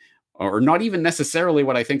wants, or not even necessarily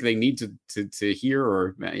what I think they need to hear,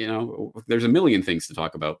 or, there's a million things to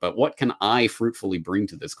talk about, but what can I fruitfully bring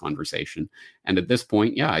to this conversation? And at this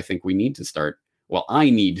point, yeah, I think we need to start. Well, I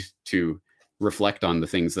need to reflect on the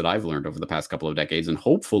things that I've learned over the past couple of decades and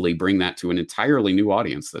hopefully bring that to an entirely new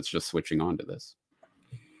audience that's just switching on to this.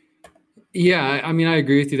 Yeah, I mean, I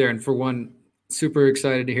agree with you there. And for one, super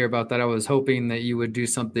excited to hear about that. I was hoping that you would do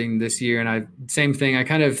something this year. And same thing. I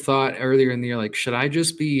kind of thought earlier in the year, like, should I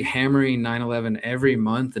just be hammering 9/11 every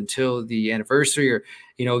month until the anniversary? Or,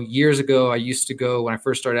 years ago, I used to go, when I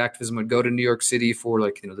first started activism, would go to New York City for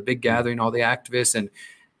the big gathering, all the activists. And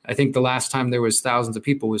I think the last time there was thousands of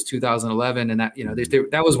people was 2011. And that,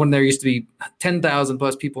 that was when there used to be 10,000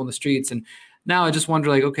 plus people in the streets. And now I just wonder,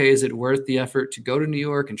 like, okay, is it worth the effort to go to New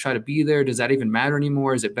York and try to be there? Does that even matter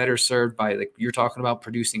anymore? Is it better served by, like you're talking about,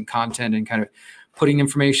 producing content and kind of putting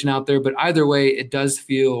information out there? But either way, it does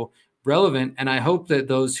feel relevant. And I hope that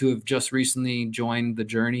those who have just recently joined the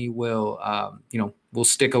journey will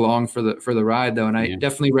stick along for the ride, though. And I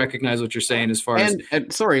definitely recognize what you're saying as far as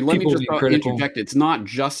sorry, let me just interject. It's not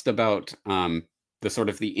just about the sort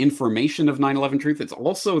of the information of 9/11 truth. It's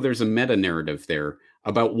also, there's a meta narrative there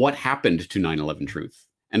about what happened to 9/11 truth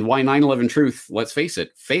and why 9/11 truth, let's face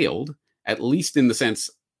it, failed, at least in the sense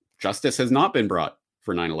justice has not been brought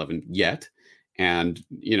for 9/11 yet. And,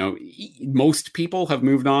 most people have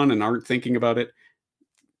moved on and aren't thinking about it.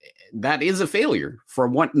 That is a failure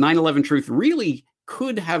from what 9/11 truth really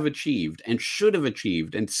could have achieved and should have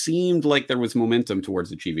achieved and seemed like there was momentum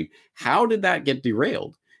towards achieving. How did that get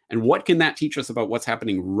derailed? And what can that teach us about what's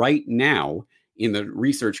happening right now in the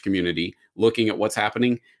research community, looking at what's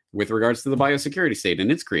happening with regards to the biosecurity state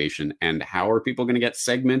and its creation? And how are people going to get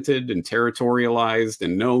segmented and territorialized?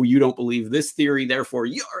 And no, you don't believe this theory, therefore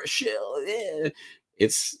you're a shill.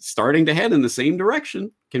 It's starting to head in the same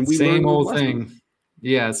direction. Can we same old thing?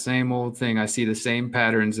 Yeah, same old thing. I see the same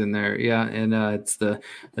patterns in there. Yeah, and it's the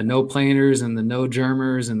no planers and the no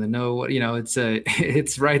germers and the no,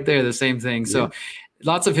 it's right there, the same thing. So.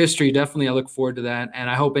 Lots of history. Definitely. I look forward to that. And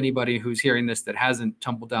I hope anybody who's hearing this that hasn't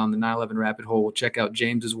tumbled down the 9/11 rabbit hole will check out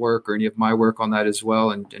James's work or any of my work on that as well.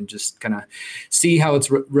 And just kind of see how it's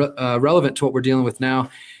relevant to what we're dealing with now.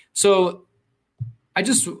 So I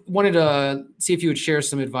just wanted to see if you would share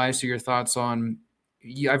some advice or your thoughts on,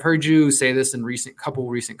 I've heard you say this in couple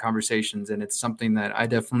recent conversations, and it's something that I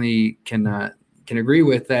definitely can agree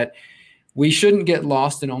with, that we shouldn't get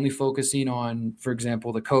lost in only focusing on, for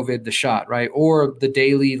example, the COVID, the shot, right? Or the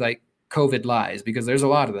daily COVID lies, because there's a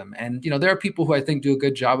lot of them. And, there are people who I think do a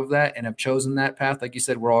good job of that and have chosen that path. Like you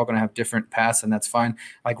said, we're all going to have different paths, and that's fine.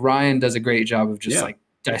 Like Ryan does a great job of just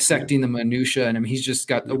dissecting the minutia. And he's just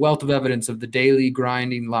got a wealth of evidence of the daily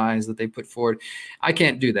grinding lies that they put forward. I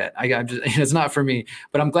can't do that. It's not for me,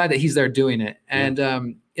 but I'm glad that he's there doing it. And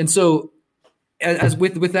so, as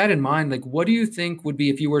with that in mind, like, what do you think would be,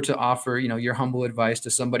 if you were to offer, your humble advice to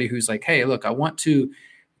somebody who's like, hey, look, I want to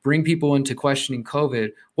bring people into questioning COVID.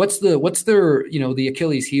 What's their, the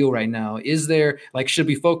Achilles heel right now? Is there, should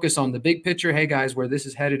we focus on the big picture? Hey guys, where this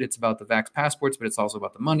is headed, it's about the vax passports, but it's also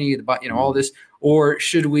about the money, all this, or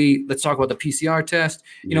should let's talk about the PCR test?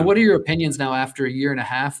 What are your opinions now after a year and a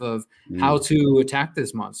half of how to attack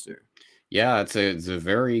this monster? Yeah, it's a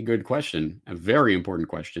very good question, a very important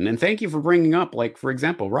question. And thank you for bringing up, for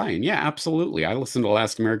example, Ryan. Yeah, absolutely. I listened to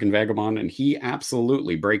Last American Vagabond, and he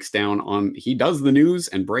absolutely breaks down he does the news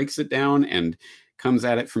and breaks it down and comes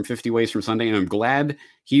at it from 50 ways from Sunday. And I'm glad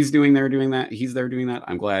he's doing that.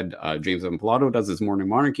 I'm glad James Evan Pilato does his Morning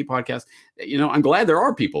Monarchy podcast. I'm glad there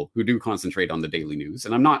are people who do concentrate on the daily news.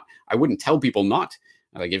 And I wouldn't tell people not.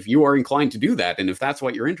 If you are inclined to do that, and if that's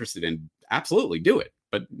what you're interested in, absolutely do it.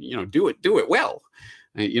 But, do it well.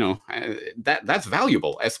 That's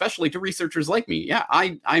valuable, especially to researchers like me. Yeah,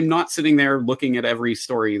 I'm not sitting there looking at every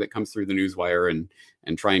story that comes through the newswire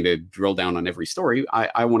and trying to drill down on every story.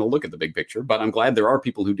 I want to look at the big picture, but I'm glad there are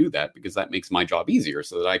people who do that, because that makes my job easier,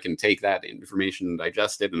 so that I can take that information and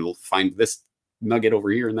digest it and find this nugget over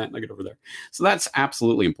here and that nugget over there. So that's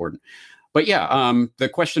absolutely important. But yeah, the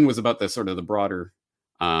question was about the sort of the broader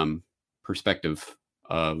perspective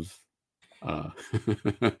of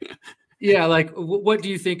yeah, what do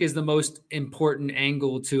you think is the most important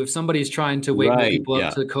angle to, if somebody's trying to wake people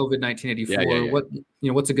up to COVID 1984?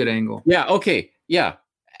 What's a good angle? Yeah. Okay. Yeah.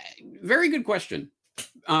 Very good question.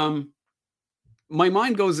 My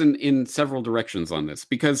mind goes in several directions on this,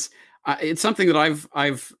 because it's something that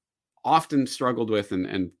I've often struggled with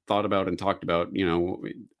and thought about and talked about,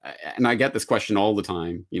 and I get this question all the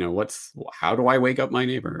time, how do I wake up my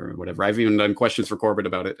neighbor or whatever. I've even done questions for Corbett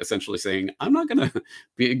about it, essentially saying, I'm not going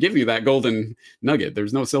to give you that golden nugget.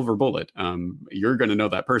 There's no silver bullet. You're going to know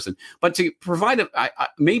that person. But to provide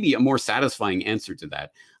maybe a more satisfying answer to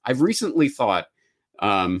that, I've recently thought,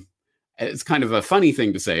 it's kind of a funny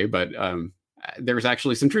thing to say, but there's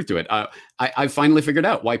actually some truth to it. I finally figured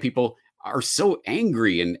out why people are so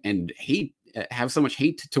angry and hate, have so much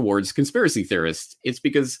hate towards conspiracy theorists, it's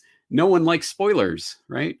because no one likes spoilers,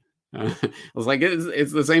 right? I was like,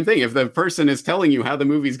 it's the same thing. If the person is telling you how the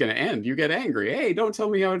movie's going to end, you get angry. Hey, don't tell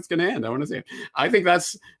me how it's going to end. I want to see it. I think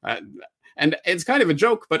that's, and it's kind of a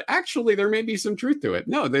joke, but actually there may be some truth to it.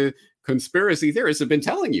 No, the conspiracy theorists have been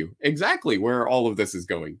telling you exactly where all of this is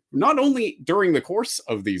going, not only during the course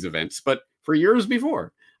of these events, but for years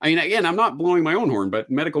before. I mean, again, I'm not blowing my own horn, but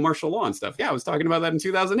medical martial law and stuff. Yeah, I was talking about that in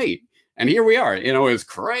 2008. And here we are, it's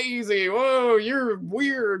crazy. Whoa, you're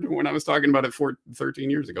weird when I was talking about it 13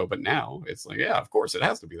 years ago. But now it's like, yeah, of course, it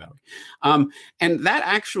has to be that way. And that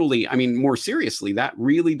actually, I mean, more seriously, that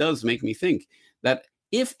really does make me think that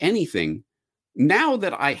if anything, now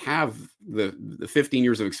that I have the 15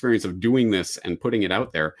 years of experience of doing this and putting it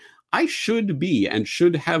out there, I should be and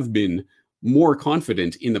should have been more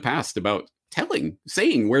confident in the past about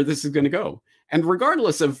saying where this is going to go. And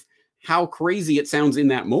regardless of how crazy it sounds in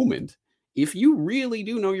that moment, if you really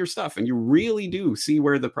do know your stuff and you really do see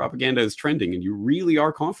where the propaganda is trending and you really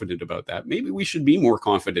are confident about that, maybe we should be more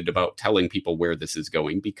confident about telling people where this is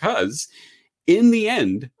going, because in the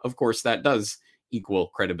end, of course, that does equal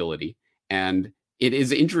credibility. And it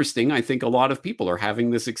is interesting. I think a lot of people are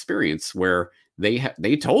having this experience where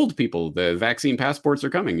they told people the vaccine passports are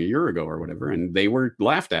coming a year ago or whatever, and they were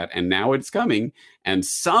laughed at, and now it's coming. And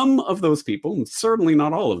some of those people, and certainly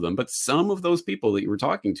not all of them, but some of those people that you were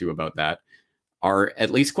talking to about that are at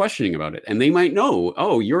least questioning about it. And they might know,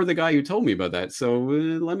 oh, you're the guy who told me about that, so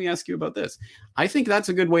let me ask you about this. I think that's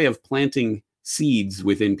a good way of planting seeds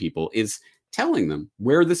within people, is telling them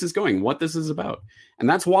where this is going, what this is about. And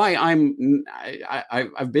that's why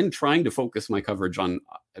I've been trying to focus my coverage on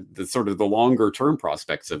the sort of the longer term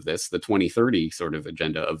prospects of this, the 2030 sort of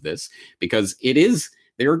agenda of this, because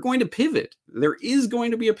they are going to pivot. There is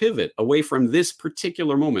going to be a pivot away from this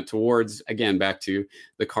particular moment towards, again, back to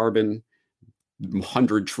the carbon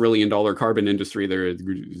 $100 trillion carbon industry, their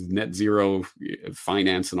net zero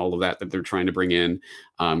finance and all of that they're trying to bring in,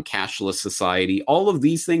 cashless society. All of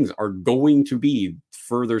these things are going to be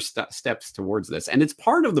further steps towards this. And it's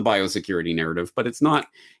part of the biosecurity narrative, but it's not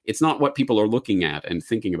what people are looking at and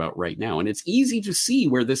thinking about right now. And it's easy to see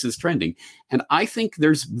where this is trending. And I think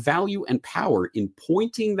there's value and power in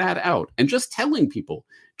pointing that out and just telling people,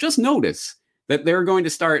 just notice that they're going to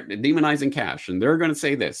start demonizing cash, and they're going to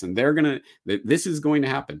say this, and this is going to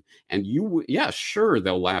happen. And sure,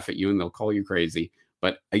 they'll laugh at you and they'll call you crazy.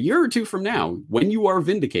 But a year or two from now, when you are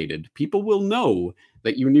vindicated, people will know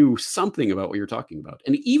that you knew something about what you're talking about.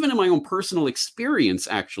 And even in my own personal experience,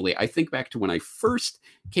 actually, I think back to when I first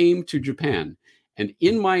came to Japan, and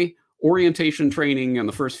in my orientation training and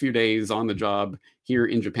the first few days on the job here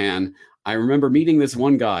in Japan, I remember meeting this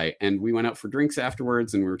one guy, and we went out for drinks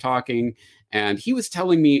afterwards, and we were talking, and he was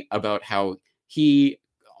telling me about how he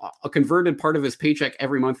converted part of his paycheck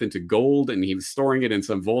every month into gold, and he was storing it in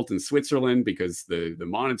some vault in Switzerland because the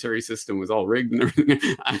monetary system was all rigged and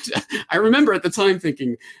everything. I remember at the time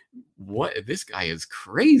thinking, what? This guy is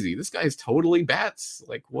crazy. This guy is totally bats.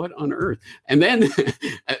 Like, what on earth? And then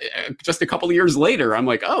just a couple of years later, I'm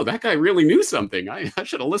like, oh, that guy really knew something. I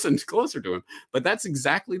should have listened closer to him. But that's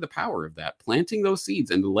exactly the power of that, planting those seeds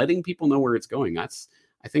and letting people know where it's going.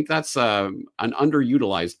 I think that's an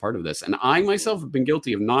underutilized part of this. And I myself have been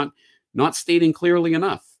guilty of not stating clearly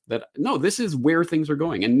enough that, no, this is where things are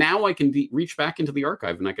going. And now I can reach back into the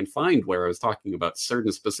archive and I can find where I was talking about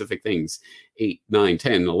certain specific things 8, 9,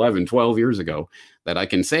 10, 11, 12 years ago that I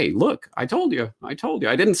can say, look, I told you.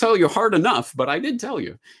 I didn't tell you hard enough, but I did tell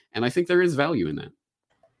you. And I think there is value in that.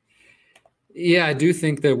 Yeah, I do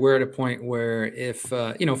think that we're at a point where if,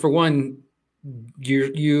 for one,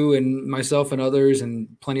 you and myself and others and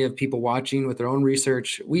plenty of people watching with their own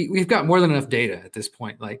research, we've got more than enough data at this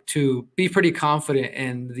point, like to be pretty confident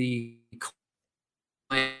in the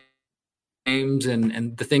claims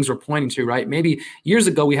and the things we're pointing to, right? Maybe years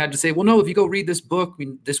ago we had to say, well, no, if you go read this book,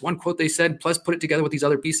 this one quote they said, plus put it together with these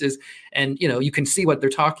other pieces, and you can see what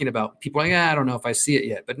they're talking about. People are like, I don't know if I see it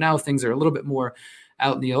yet. But now things are a little bit more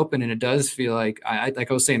out in the open, and it does feel like, like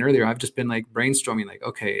I was saying earlier, I've just been like brainstorming, like,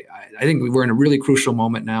 okay, I think we're in a really crucial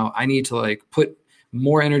moment now. I need to like put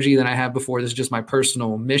more energy than I have before. This is just my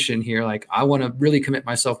personal mission here. Like, I want to really commit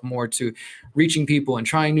myself more to reaching people and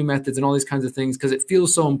trying new methods and all these kinds of things, because it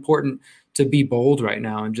feels so important to be bold right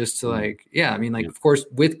now and just to like, of course,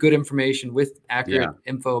 with good information, with accurate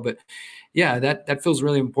info, but that feels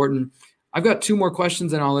really important. I've got 2 more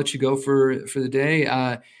questions and I'll let you go for the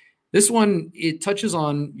day. This one, it touches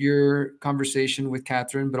on your conversation with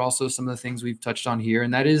Catherine, but also some of the things we've touched on here.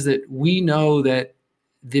 And that is that we know that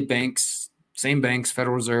the banks, same banks,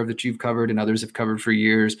 Federal Reserve that you've covered and others have covered for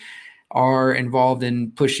years, are involved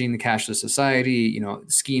in pushing the cashless society,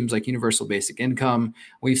 schemes like universal basic income.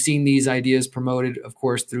 We've seen these ideas promoted, of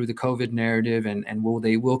course, through the COVID narrative, and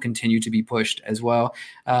they will continue to be pushed as well.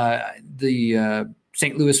 The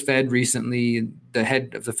St. Louis Fed recently, the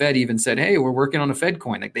head of the Fed even said, hey, we're working on a Fed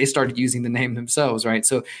coin. Like, they started using the name themselves, right?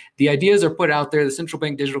 So the ideas are put out there, the central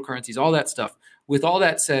bank digital currencies, all that stuff. With all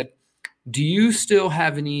that said, do you still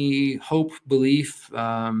have any hope, belief,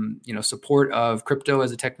 support of crypto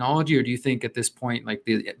as a technology, or do you think at this point, like,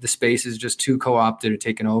 the space is just too co-opted or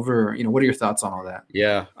taken over? Or, what are your thoughts on all that?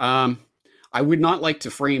 Yeah. I would not like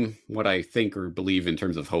to frame what I think or believe in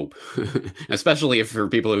terms of hope, especially if for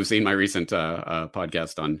people who've seen my recent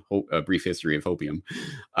podcast on A Brief History of Hopium.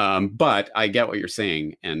 But I get what you're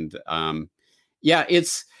saying. And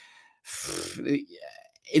it's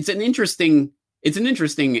an interesting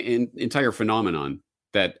entire phenomenon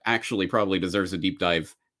that actually probably deserves a deep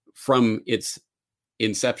dive from its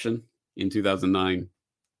inception in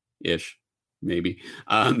 2009-ish. Maybe,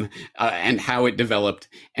 and how it developed.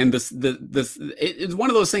 And it's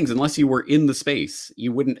one of those things, unless you were in the space,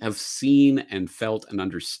 you wouldn't have seen and felt and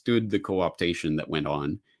understood the co-optation that went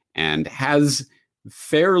on and has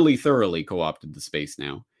fairly thoroughly co-opted the space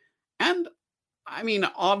now. And I mean,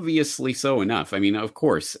 obviously so enough. I mean, of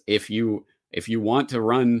course, if you want to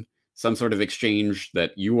run some sort of exchange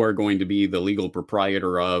that you are going to be the legal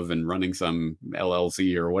proprietor of and running some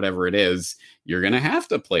LLC or whatever it is, you're going to have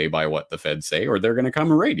to play by what the feds say, or they're going to come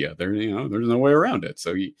and raid you. There's no way around it.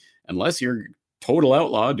 So unless you're total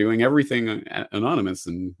outlaw doing everything anonymous,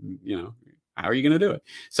 and how are you going to do it?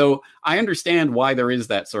 So I understand why there is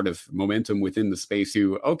that sort of momentum within the space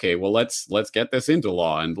okay, well, let's get this into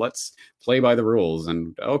law and let's play by the rules.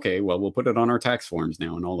 And okay, well, we'll put it on our tax forms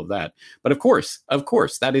now and all of that. But of course,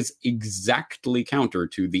 that is exactly counter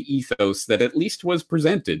to the ethos that at least was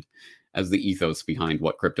presented as the ethos behind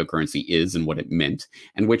what cryptocurrency is and what it meant,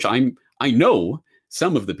 and which I know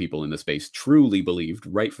some of the people in the space truly believed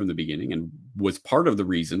right from the beginning, and was part of the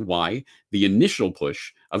reason why the initial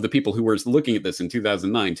push of the people who were looking at this in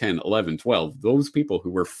 2009, 10, 11, 12, those people who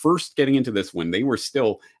were first getting into this when they were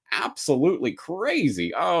still absolutely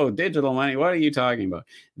crazy. Oh, digital money, what are you talking about?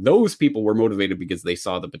 Those people were motivated because they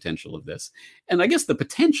saw the potential of this. And I guess the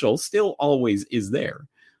potential still always is there.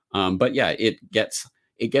 But yeah, it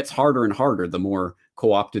gets harder and harder the more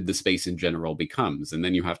co-opted the space in general becomes. And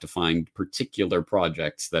then you have to find particular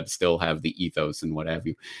projects that still have the ethos and what have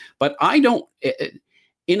you. But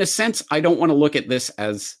in a sense, I don't want to look at this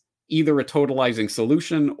as either a totalizing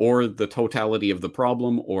solution or the totality of the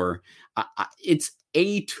problem, or it's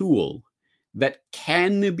a tool that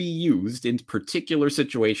can be used in particular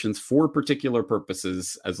situations for particular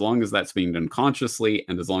purposes, as long as that's being done consciously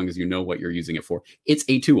and as long as you know what you're using it for. It's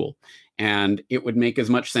a tool. And it would make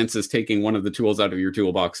as much sense as taking one of the tools out of your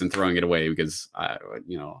toolbox and throwing it away because,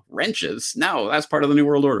 wrenches, no, that's part of the New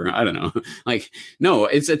World Order. I don't know. No,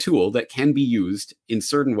 it's a tool that can be used in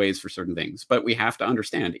certain ways for certain things. But we have to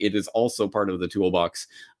understand it is also part of the toolbox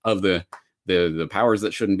of the powers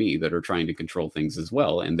that shouldn't be, that are trying to control things as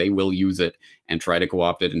well. And they will use it and try to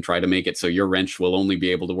co-opt it and try to make it so your wrench will only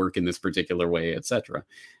be able to work in this particular way, etc.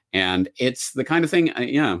 And it's the kind of thing,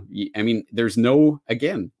 I mean, there's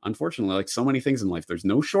unfortunately, like so many things in life, there's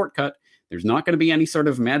no shortcut. There's not going to be any sort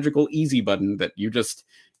of magical easy button that you just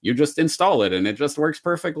install it and it just works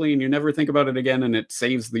perfectly and you never think about it again and it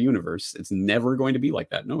saves the universe. It's never going to be like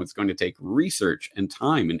that. No, it's going to take research and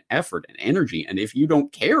time and effort and energy. And if you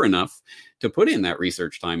don't care enough to put in that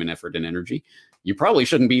research, time and effort and energy, you probably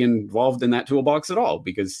shouldn't be involved in that toolbox at all,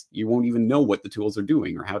 because you won't even know what the tools are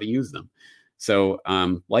doing or how to use them. So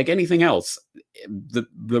like anything else, the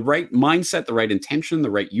right mindset, the right intention,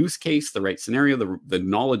 the right use case, the right scenario, the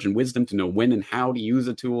knowledge and wisdom to know when and how to use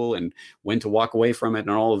a tool and when to walk away from it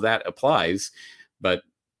and all of that applies. But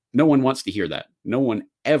no one wants to hear that. No one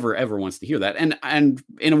ever wants to hear that. And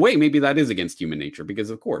in a way, maybe that is against human nature,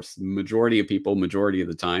 because of course, the majority of people, majority of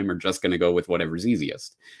the time, are just going to go with whatever's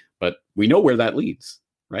easiest. But we know where that leads,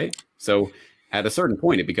 right? So at a certain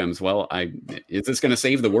point, it becomes, well, is this going to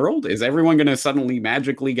save the world? Is everyone going to suddenly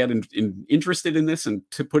magically get interested in this and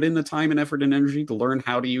to put in the time and effort and energy to learn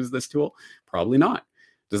how to use this tool? Probably not.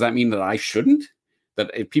 Does that mean that I shouldn't?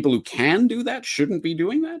 That if people who can do that shouldn't be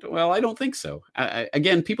doing that? Well, I don't think so.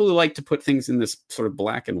 Again, people who like to put things in this sort of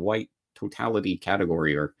black and white totality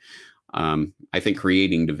category are, I think,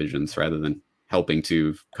 creating divisions rather than helping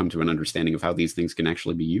to come to an understanding of how these things can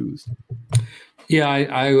actually be used. Yeah,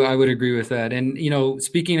 I would agree with that. And,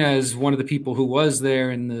 speaking as one of the people who was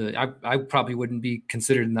there I probably wouldn't be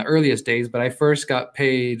considered in the earliest days, but I first got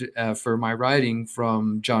paid for my writing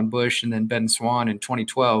from John Bush and then Ben Swan in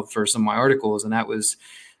 2012 for some of my articles. And that was,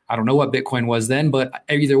 I don't know what Bitcoin was then, but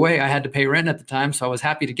either way, I had to pay rent at the time. So I was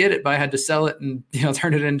happy to get it, but I had to sell it and,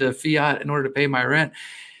 turn it into fiat in order to pay my rent.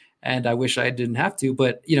 And I wish I didn't have to,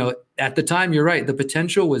 but at the time, you're right. The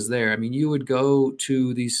potential was there. I mean, you would go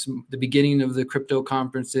to the beginning of the crypto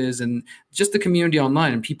conferences and just the community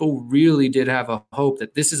online, and people really did have a hope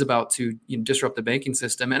that this is about to disrupt the banking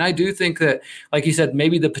system. And I do think that, like you said,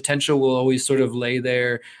 maybe the potential will always sort of lay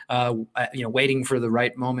there, waiting for the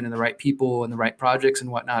right moment and the right people and the right projects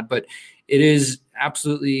and whatnot. But it is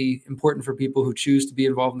absolutely important for people who choose to be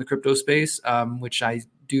involved in the crypto space, which I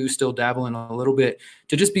do still dabble in a little bit,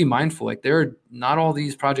 to just be mindful. Like, not all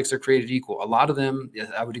these projects are created equal. A lot of them,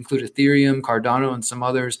 I would include Ethereum, Cardano, and some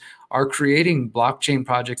others, are creating blockchain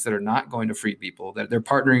projects that are not going to free people, that they're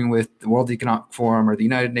partnering with the World Economic Forum or the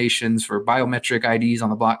United Nations for biometric IDs on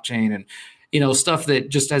the blockchain, and stuff that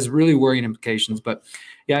just has really worrying implications. But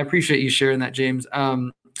yeah, I appreciate you sharing that, James.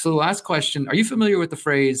 So the last question, are you familiar with the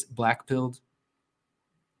phrase black-pilled?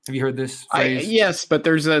 Have you heard this phrase? Yes, but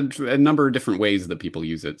there's a number of different ways that people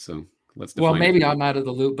use it. So let's define maybe I'm out of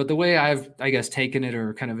the loop, but the way I've, I guess, taken it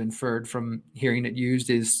or kind of inferred from hearing it used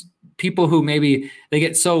is people who maybe they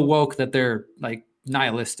get so woke that they're like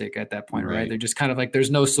nihilistic at that point, right? They're just kind of like, there's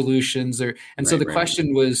no solutions there. And so the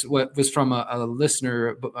question was from a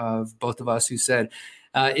listener of both of us who said,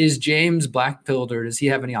 is James black-pilled, or does he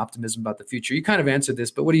have any optimism about the future? You kind of answered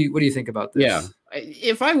this, but what do you think about this? Yeah,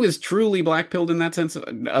 if I was truly black-pilled in that sense,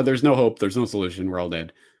 there's no hope, there's no solution, we're all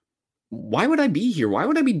dead. Why would I be here? Why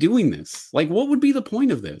would I be doing this? Like, what would be the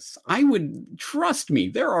point of this? I would, trust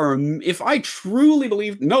me, if I truly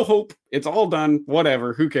believed no hope, it's all done,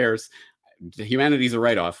 whatever, who cares? Humanity's a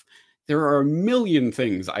write-off. There are a million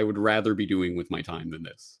things I would rather be doing with my time than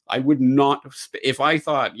this. I would not, if I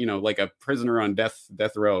thought, like a prisoner on death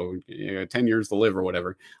row, 10 years to live or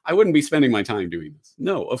whatever, I wouldn't be spending my time doing this.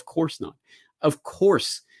 No, of course not. Of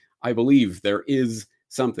course, I believe there is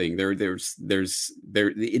something there.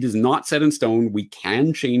 It is not set in stone. We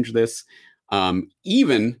can change this.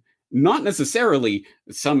 Even not necessarily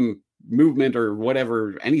some movement or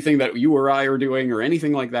whatever, anything that you or I are doing or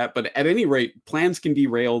anything like that. But at any rate, plans can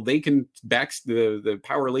derail. They can the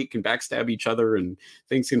power elite can backstab each other and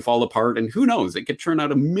things can fall apart. And who knows, it could turn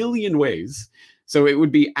out a million ways. So it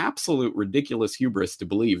would be absolute ridiculous hubris to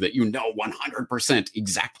believe that 100%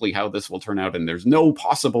 exactly how this will turn out. And there's no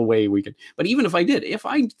possible way we could. But even if I did, if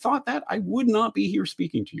I thought that, I would not be here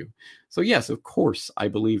speaking to you. So yes, of course, I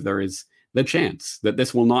believe there is the chance that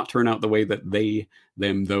this will not turn out the way that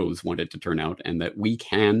those want it to turn out, and that we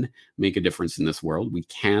can make a difference in this world. We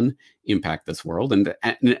can impact this world. And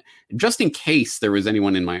just in case there was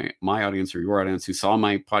anyone in my audience or your audience who saw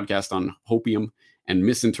my podcast on hopium and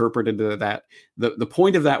misinterpreted that, the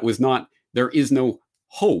point of that was not there is no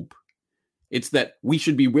hope. It's that we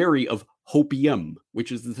should be wary of hopium,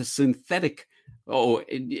 which is the synthetic.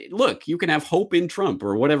 Look, you can have hope in Trump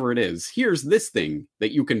or whatever it is. Here's this thing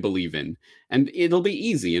that you can believe in, and it'll be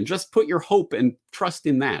easy. And just put your hope and trust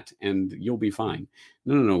in that, and you'll be fine.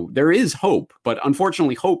 No. There is hope, but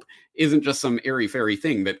unfortunately, hope isn't just some airy-fairy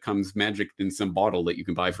thing that comes magic in some bottle that you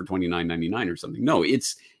can buy for $29.99 or something. No,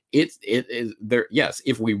 it is there. Yes,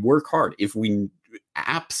 if we work hard, if we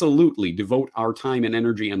absolutely devote our time and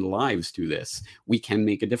energy and lives to this, we can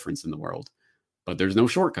make a difference in the world. But there's no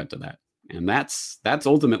shortcut to that. And that's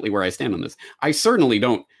ultimately where I stand on this.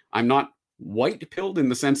 I'm not white-pilled in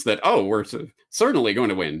the sense that, we're certainly going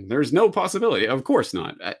to win. There's no possibility. Of course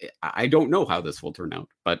not. I don't know how this will turn out.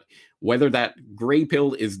 But whether that gray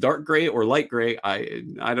pill is dark gray or light gray, I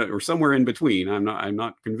don't, or somewhere in between, I'm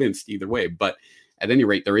not convinced either way. But at any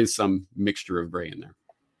rate, there is some mixture of gray in there.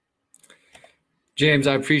 James,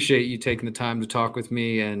 I appreciate you taking the time to talk with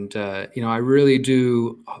me. And, I really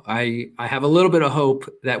do. I have a little bit of hope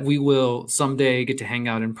that we will someday get to hang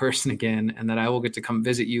out in person again, and that I will get to come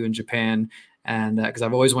visit you in Japan. And because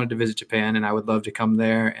I've always wanted to visit Japan, and I would love to come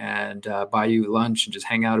there and buy you lunch and just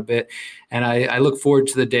hang out a bit. And I look forward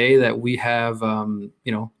to the day that we have,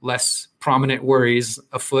 less prominent worries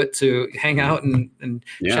afoot to hang out and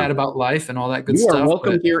chat about life and all that good stuff. You are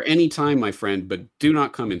welcome here anytime, my friend, but do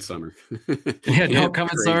not come in summer. Don't come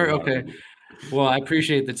in summer. Okay. Well, I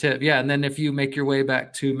appreciate the tip. Yeah. And then if you make your way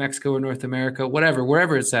back to Mexico or North America,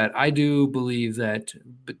 wherever it's at, I do believe that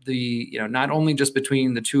not only just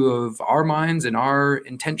between the two of our minds and our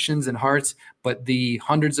intentions and hearts, but the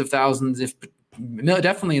hundreds of thousands,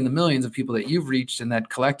 definitely in the millions of people that you've reached, and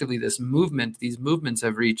that collectively these movements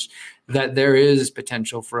have reached, that there is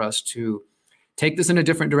potential for us to take this in a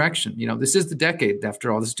different direction. This is the decade,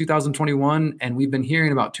 after all. This is 2021, and we've been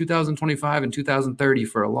hearing about 2025 and 2030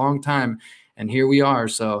 for a long time. And here we are.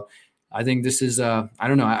 So I think this is, I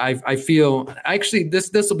don't know. I feel actually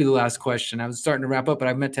this will be the last question. I was starting to wrap up, but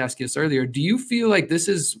I meant to ask you this earlier. Do you feel like this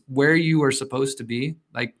is where you are supposed to be?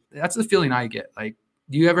 Like, that's the feeling I get. Like,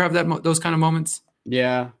 do you ever have those kind of moments?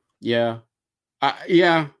 Yeah.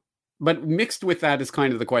 But mixed with that is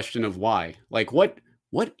kind of the question of why. Like, what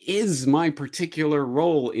is my particular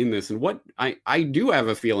role in this? And what I do have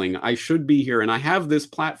a feeling I should be here, and I have this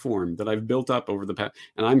platform that I've built up over the past,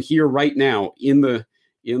 and I'm here right now in the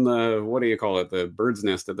what do you call it, the bird's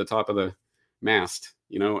nest at the top of the mast,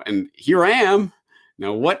 and here I am.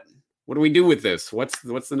 Now what do we do with this? What's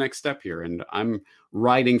the next step here? And I'm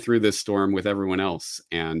riding through this storm with everyone else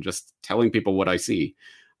and just telling people what I see.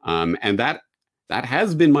 And that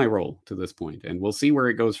has been my role to this point, and we'll see where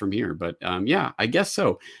it goes from here. But yeah, I guess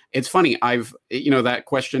so. It's funny. That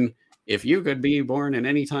question, if you could be born in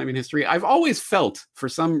any time in history, I've always felt for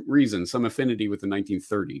some reason, some affinity with the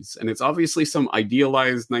 1930s. And it's obviously some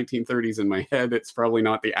idealized 1930s in my head. It's probably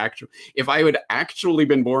not the actual. If I had actually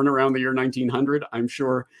been born around the year 1900, I'm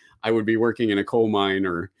sure I would be working in a coal mine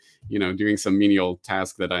or, doing some menial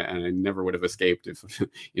task that I never would have escaped if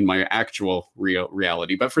in my actual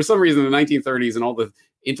reality. But for some reason, the 1930s and all the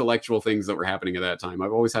intellectual things that were happening at that time,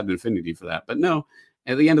 I've always had an affinity for that. But no,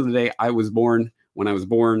 at the end of the day, I was born when I was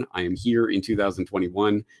born. I am here in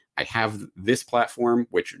 2021. I have this platform,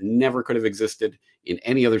 which never could have existed in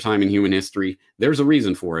any other time in human history. There's a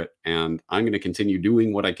reason for it. And I'm going to continue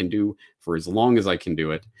doing what I can do for as long as I can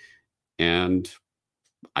do it. And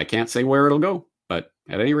I can't say where it'll go. But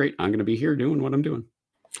at any rate, I'm going to be here doing what I'm doing.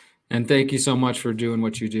 And thank you so much for doing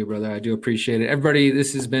what you do, brother. I do appreciate it. Everybody,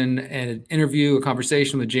 this has been an interview, a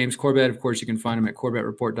conversation with James Corbett. Of course, you can find him at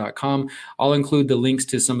CorbettReport.com. I'll include the links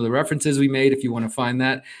to some of the references we made if you want to find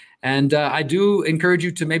that. And I do encourage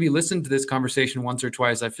you to maybe listen to this conversation once or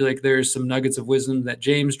twice. I feel like there's some nuggets of wisdom that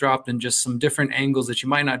James dropped and just some different angles that you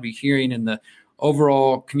might not be hearing in the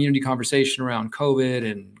overall community conversation around COVID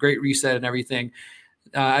and Great Reset and everything.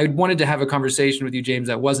 I wanted to have a conversation with you, James,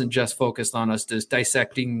 that wasn't just focused on us just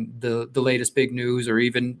dissecting the latest big news or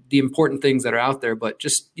even the important things that are out there, but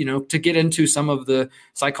just, to get into some of the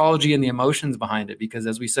psychology and the emotions behind it. Because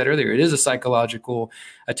as we said earlier, it is a psychological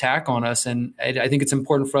attack on us. And I think it's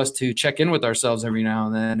important for us to check in with ourselves every now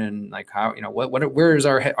and then and like how, where is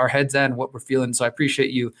our heads at and what we're feeling. So I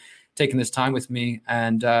appreciate you taking this time with me.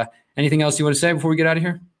 And anything else you want to say before we get out of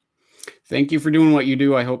here? Thank you for doing what you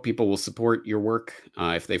do. I hope people will support your work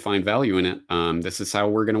if they find value in it. This is how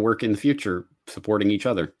we're going to work in the future, supporting each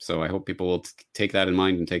other. So I hope people will take that in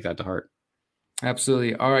mind and take that to heart.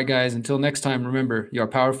 Absolutely. All right, guys. Until next time, remember, you are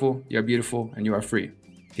powerful, you are beautiful, and you are free.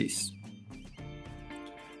 Peace.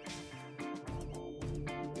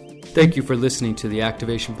 Thank you for listening to the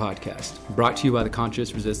Activation Podcast, brought to you by the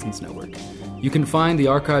Conscious Resistance Network. You can find the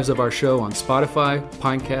archives of our show on Spotify,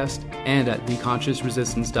 Pinecast, and at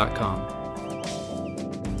theconsciousresistance.com.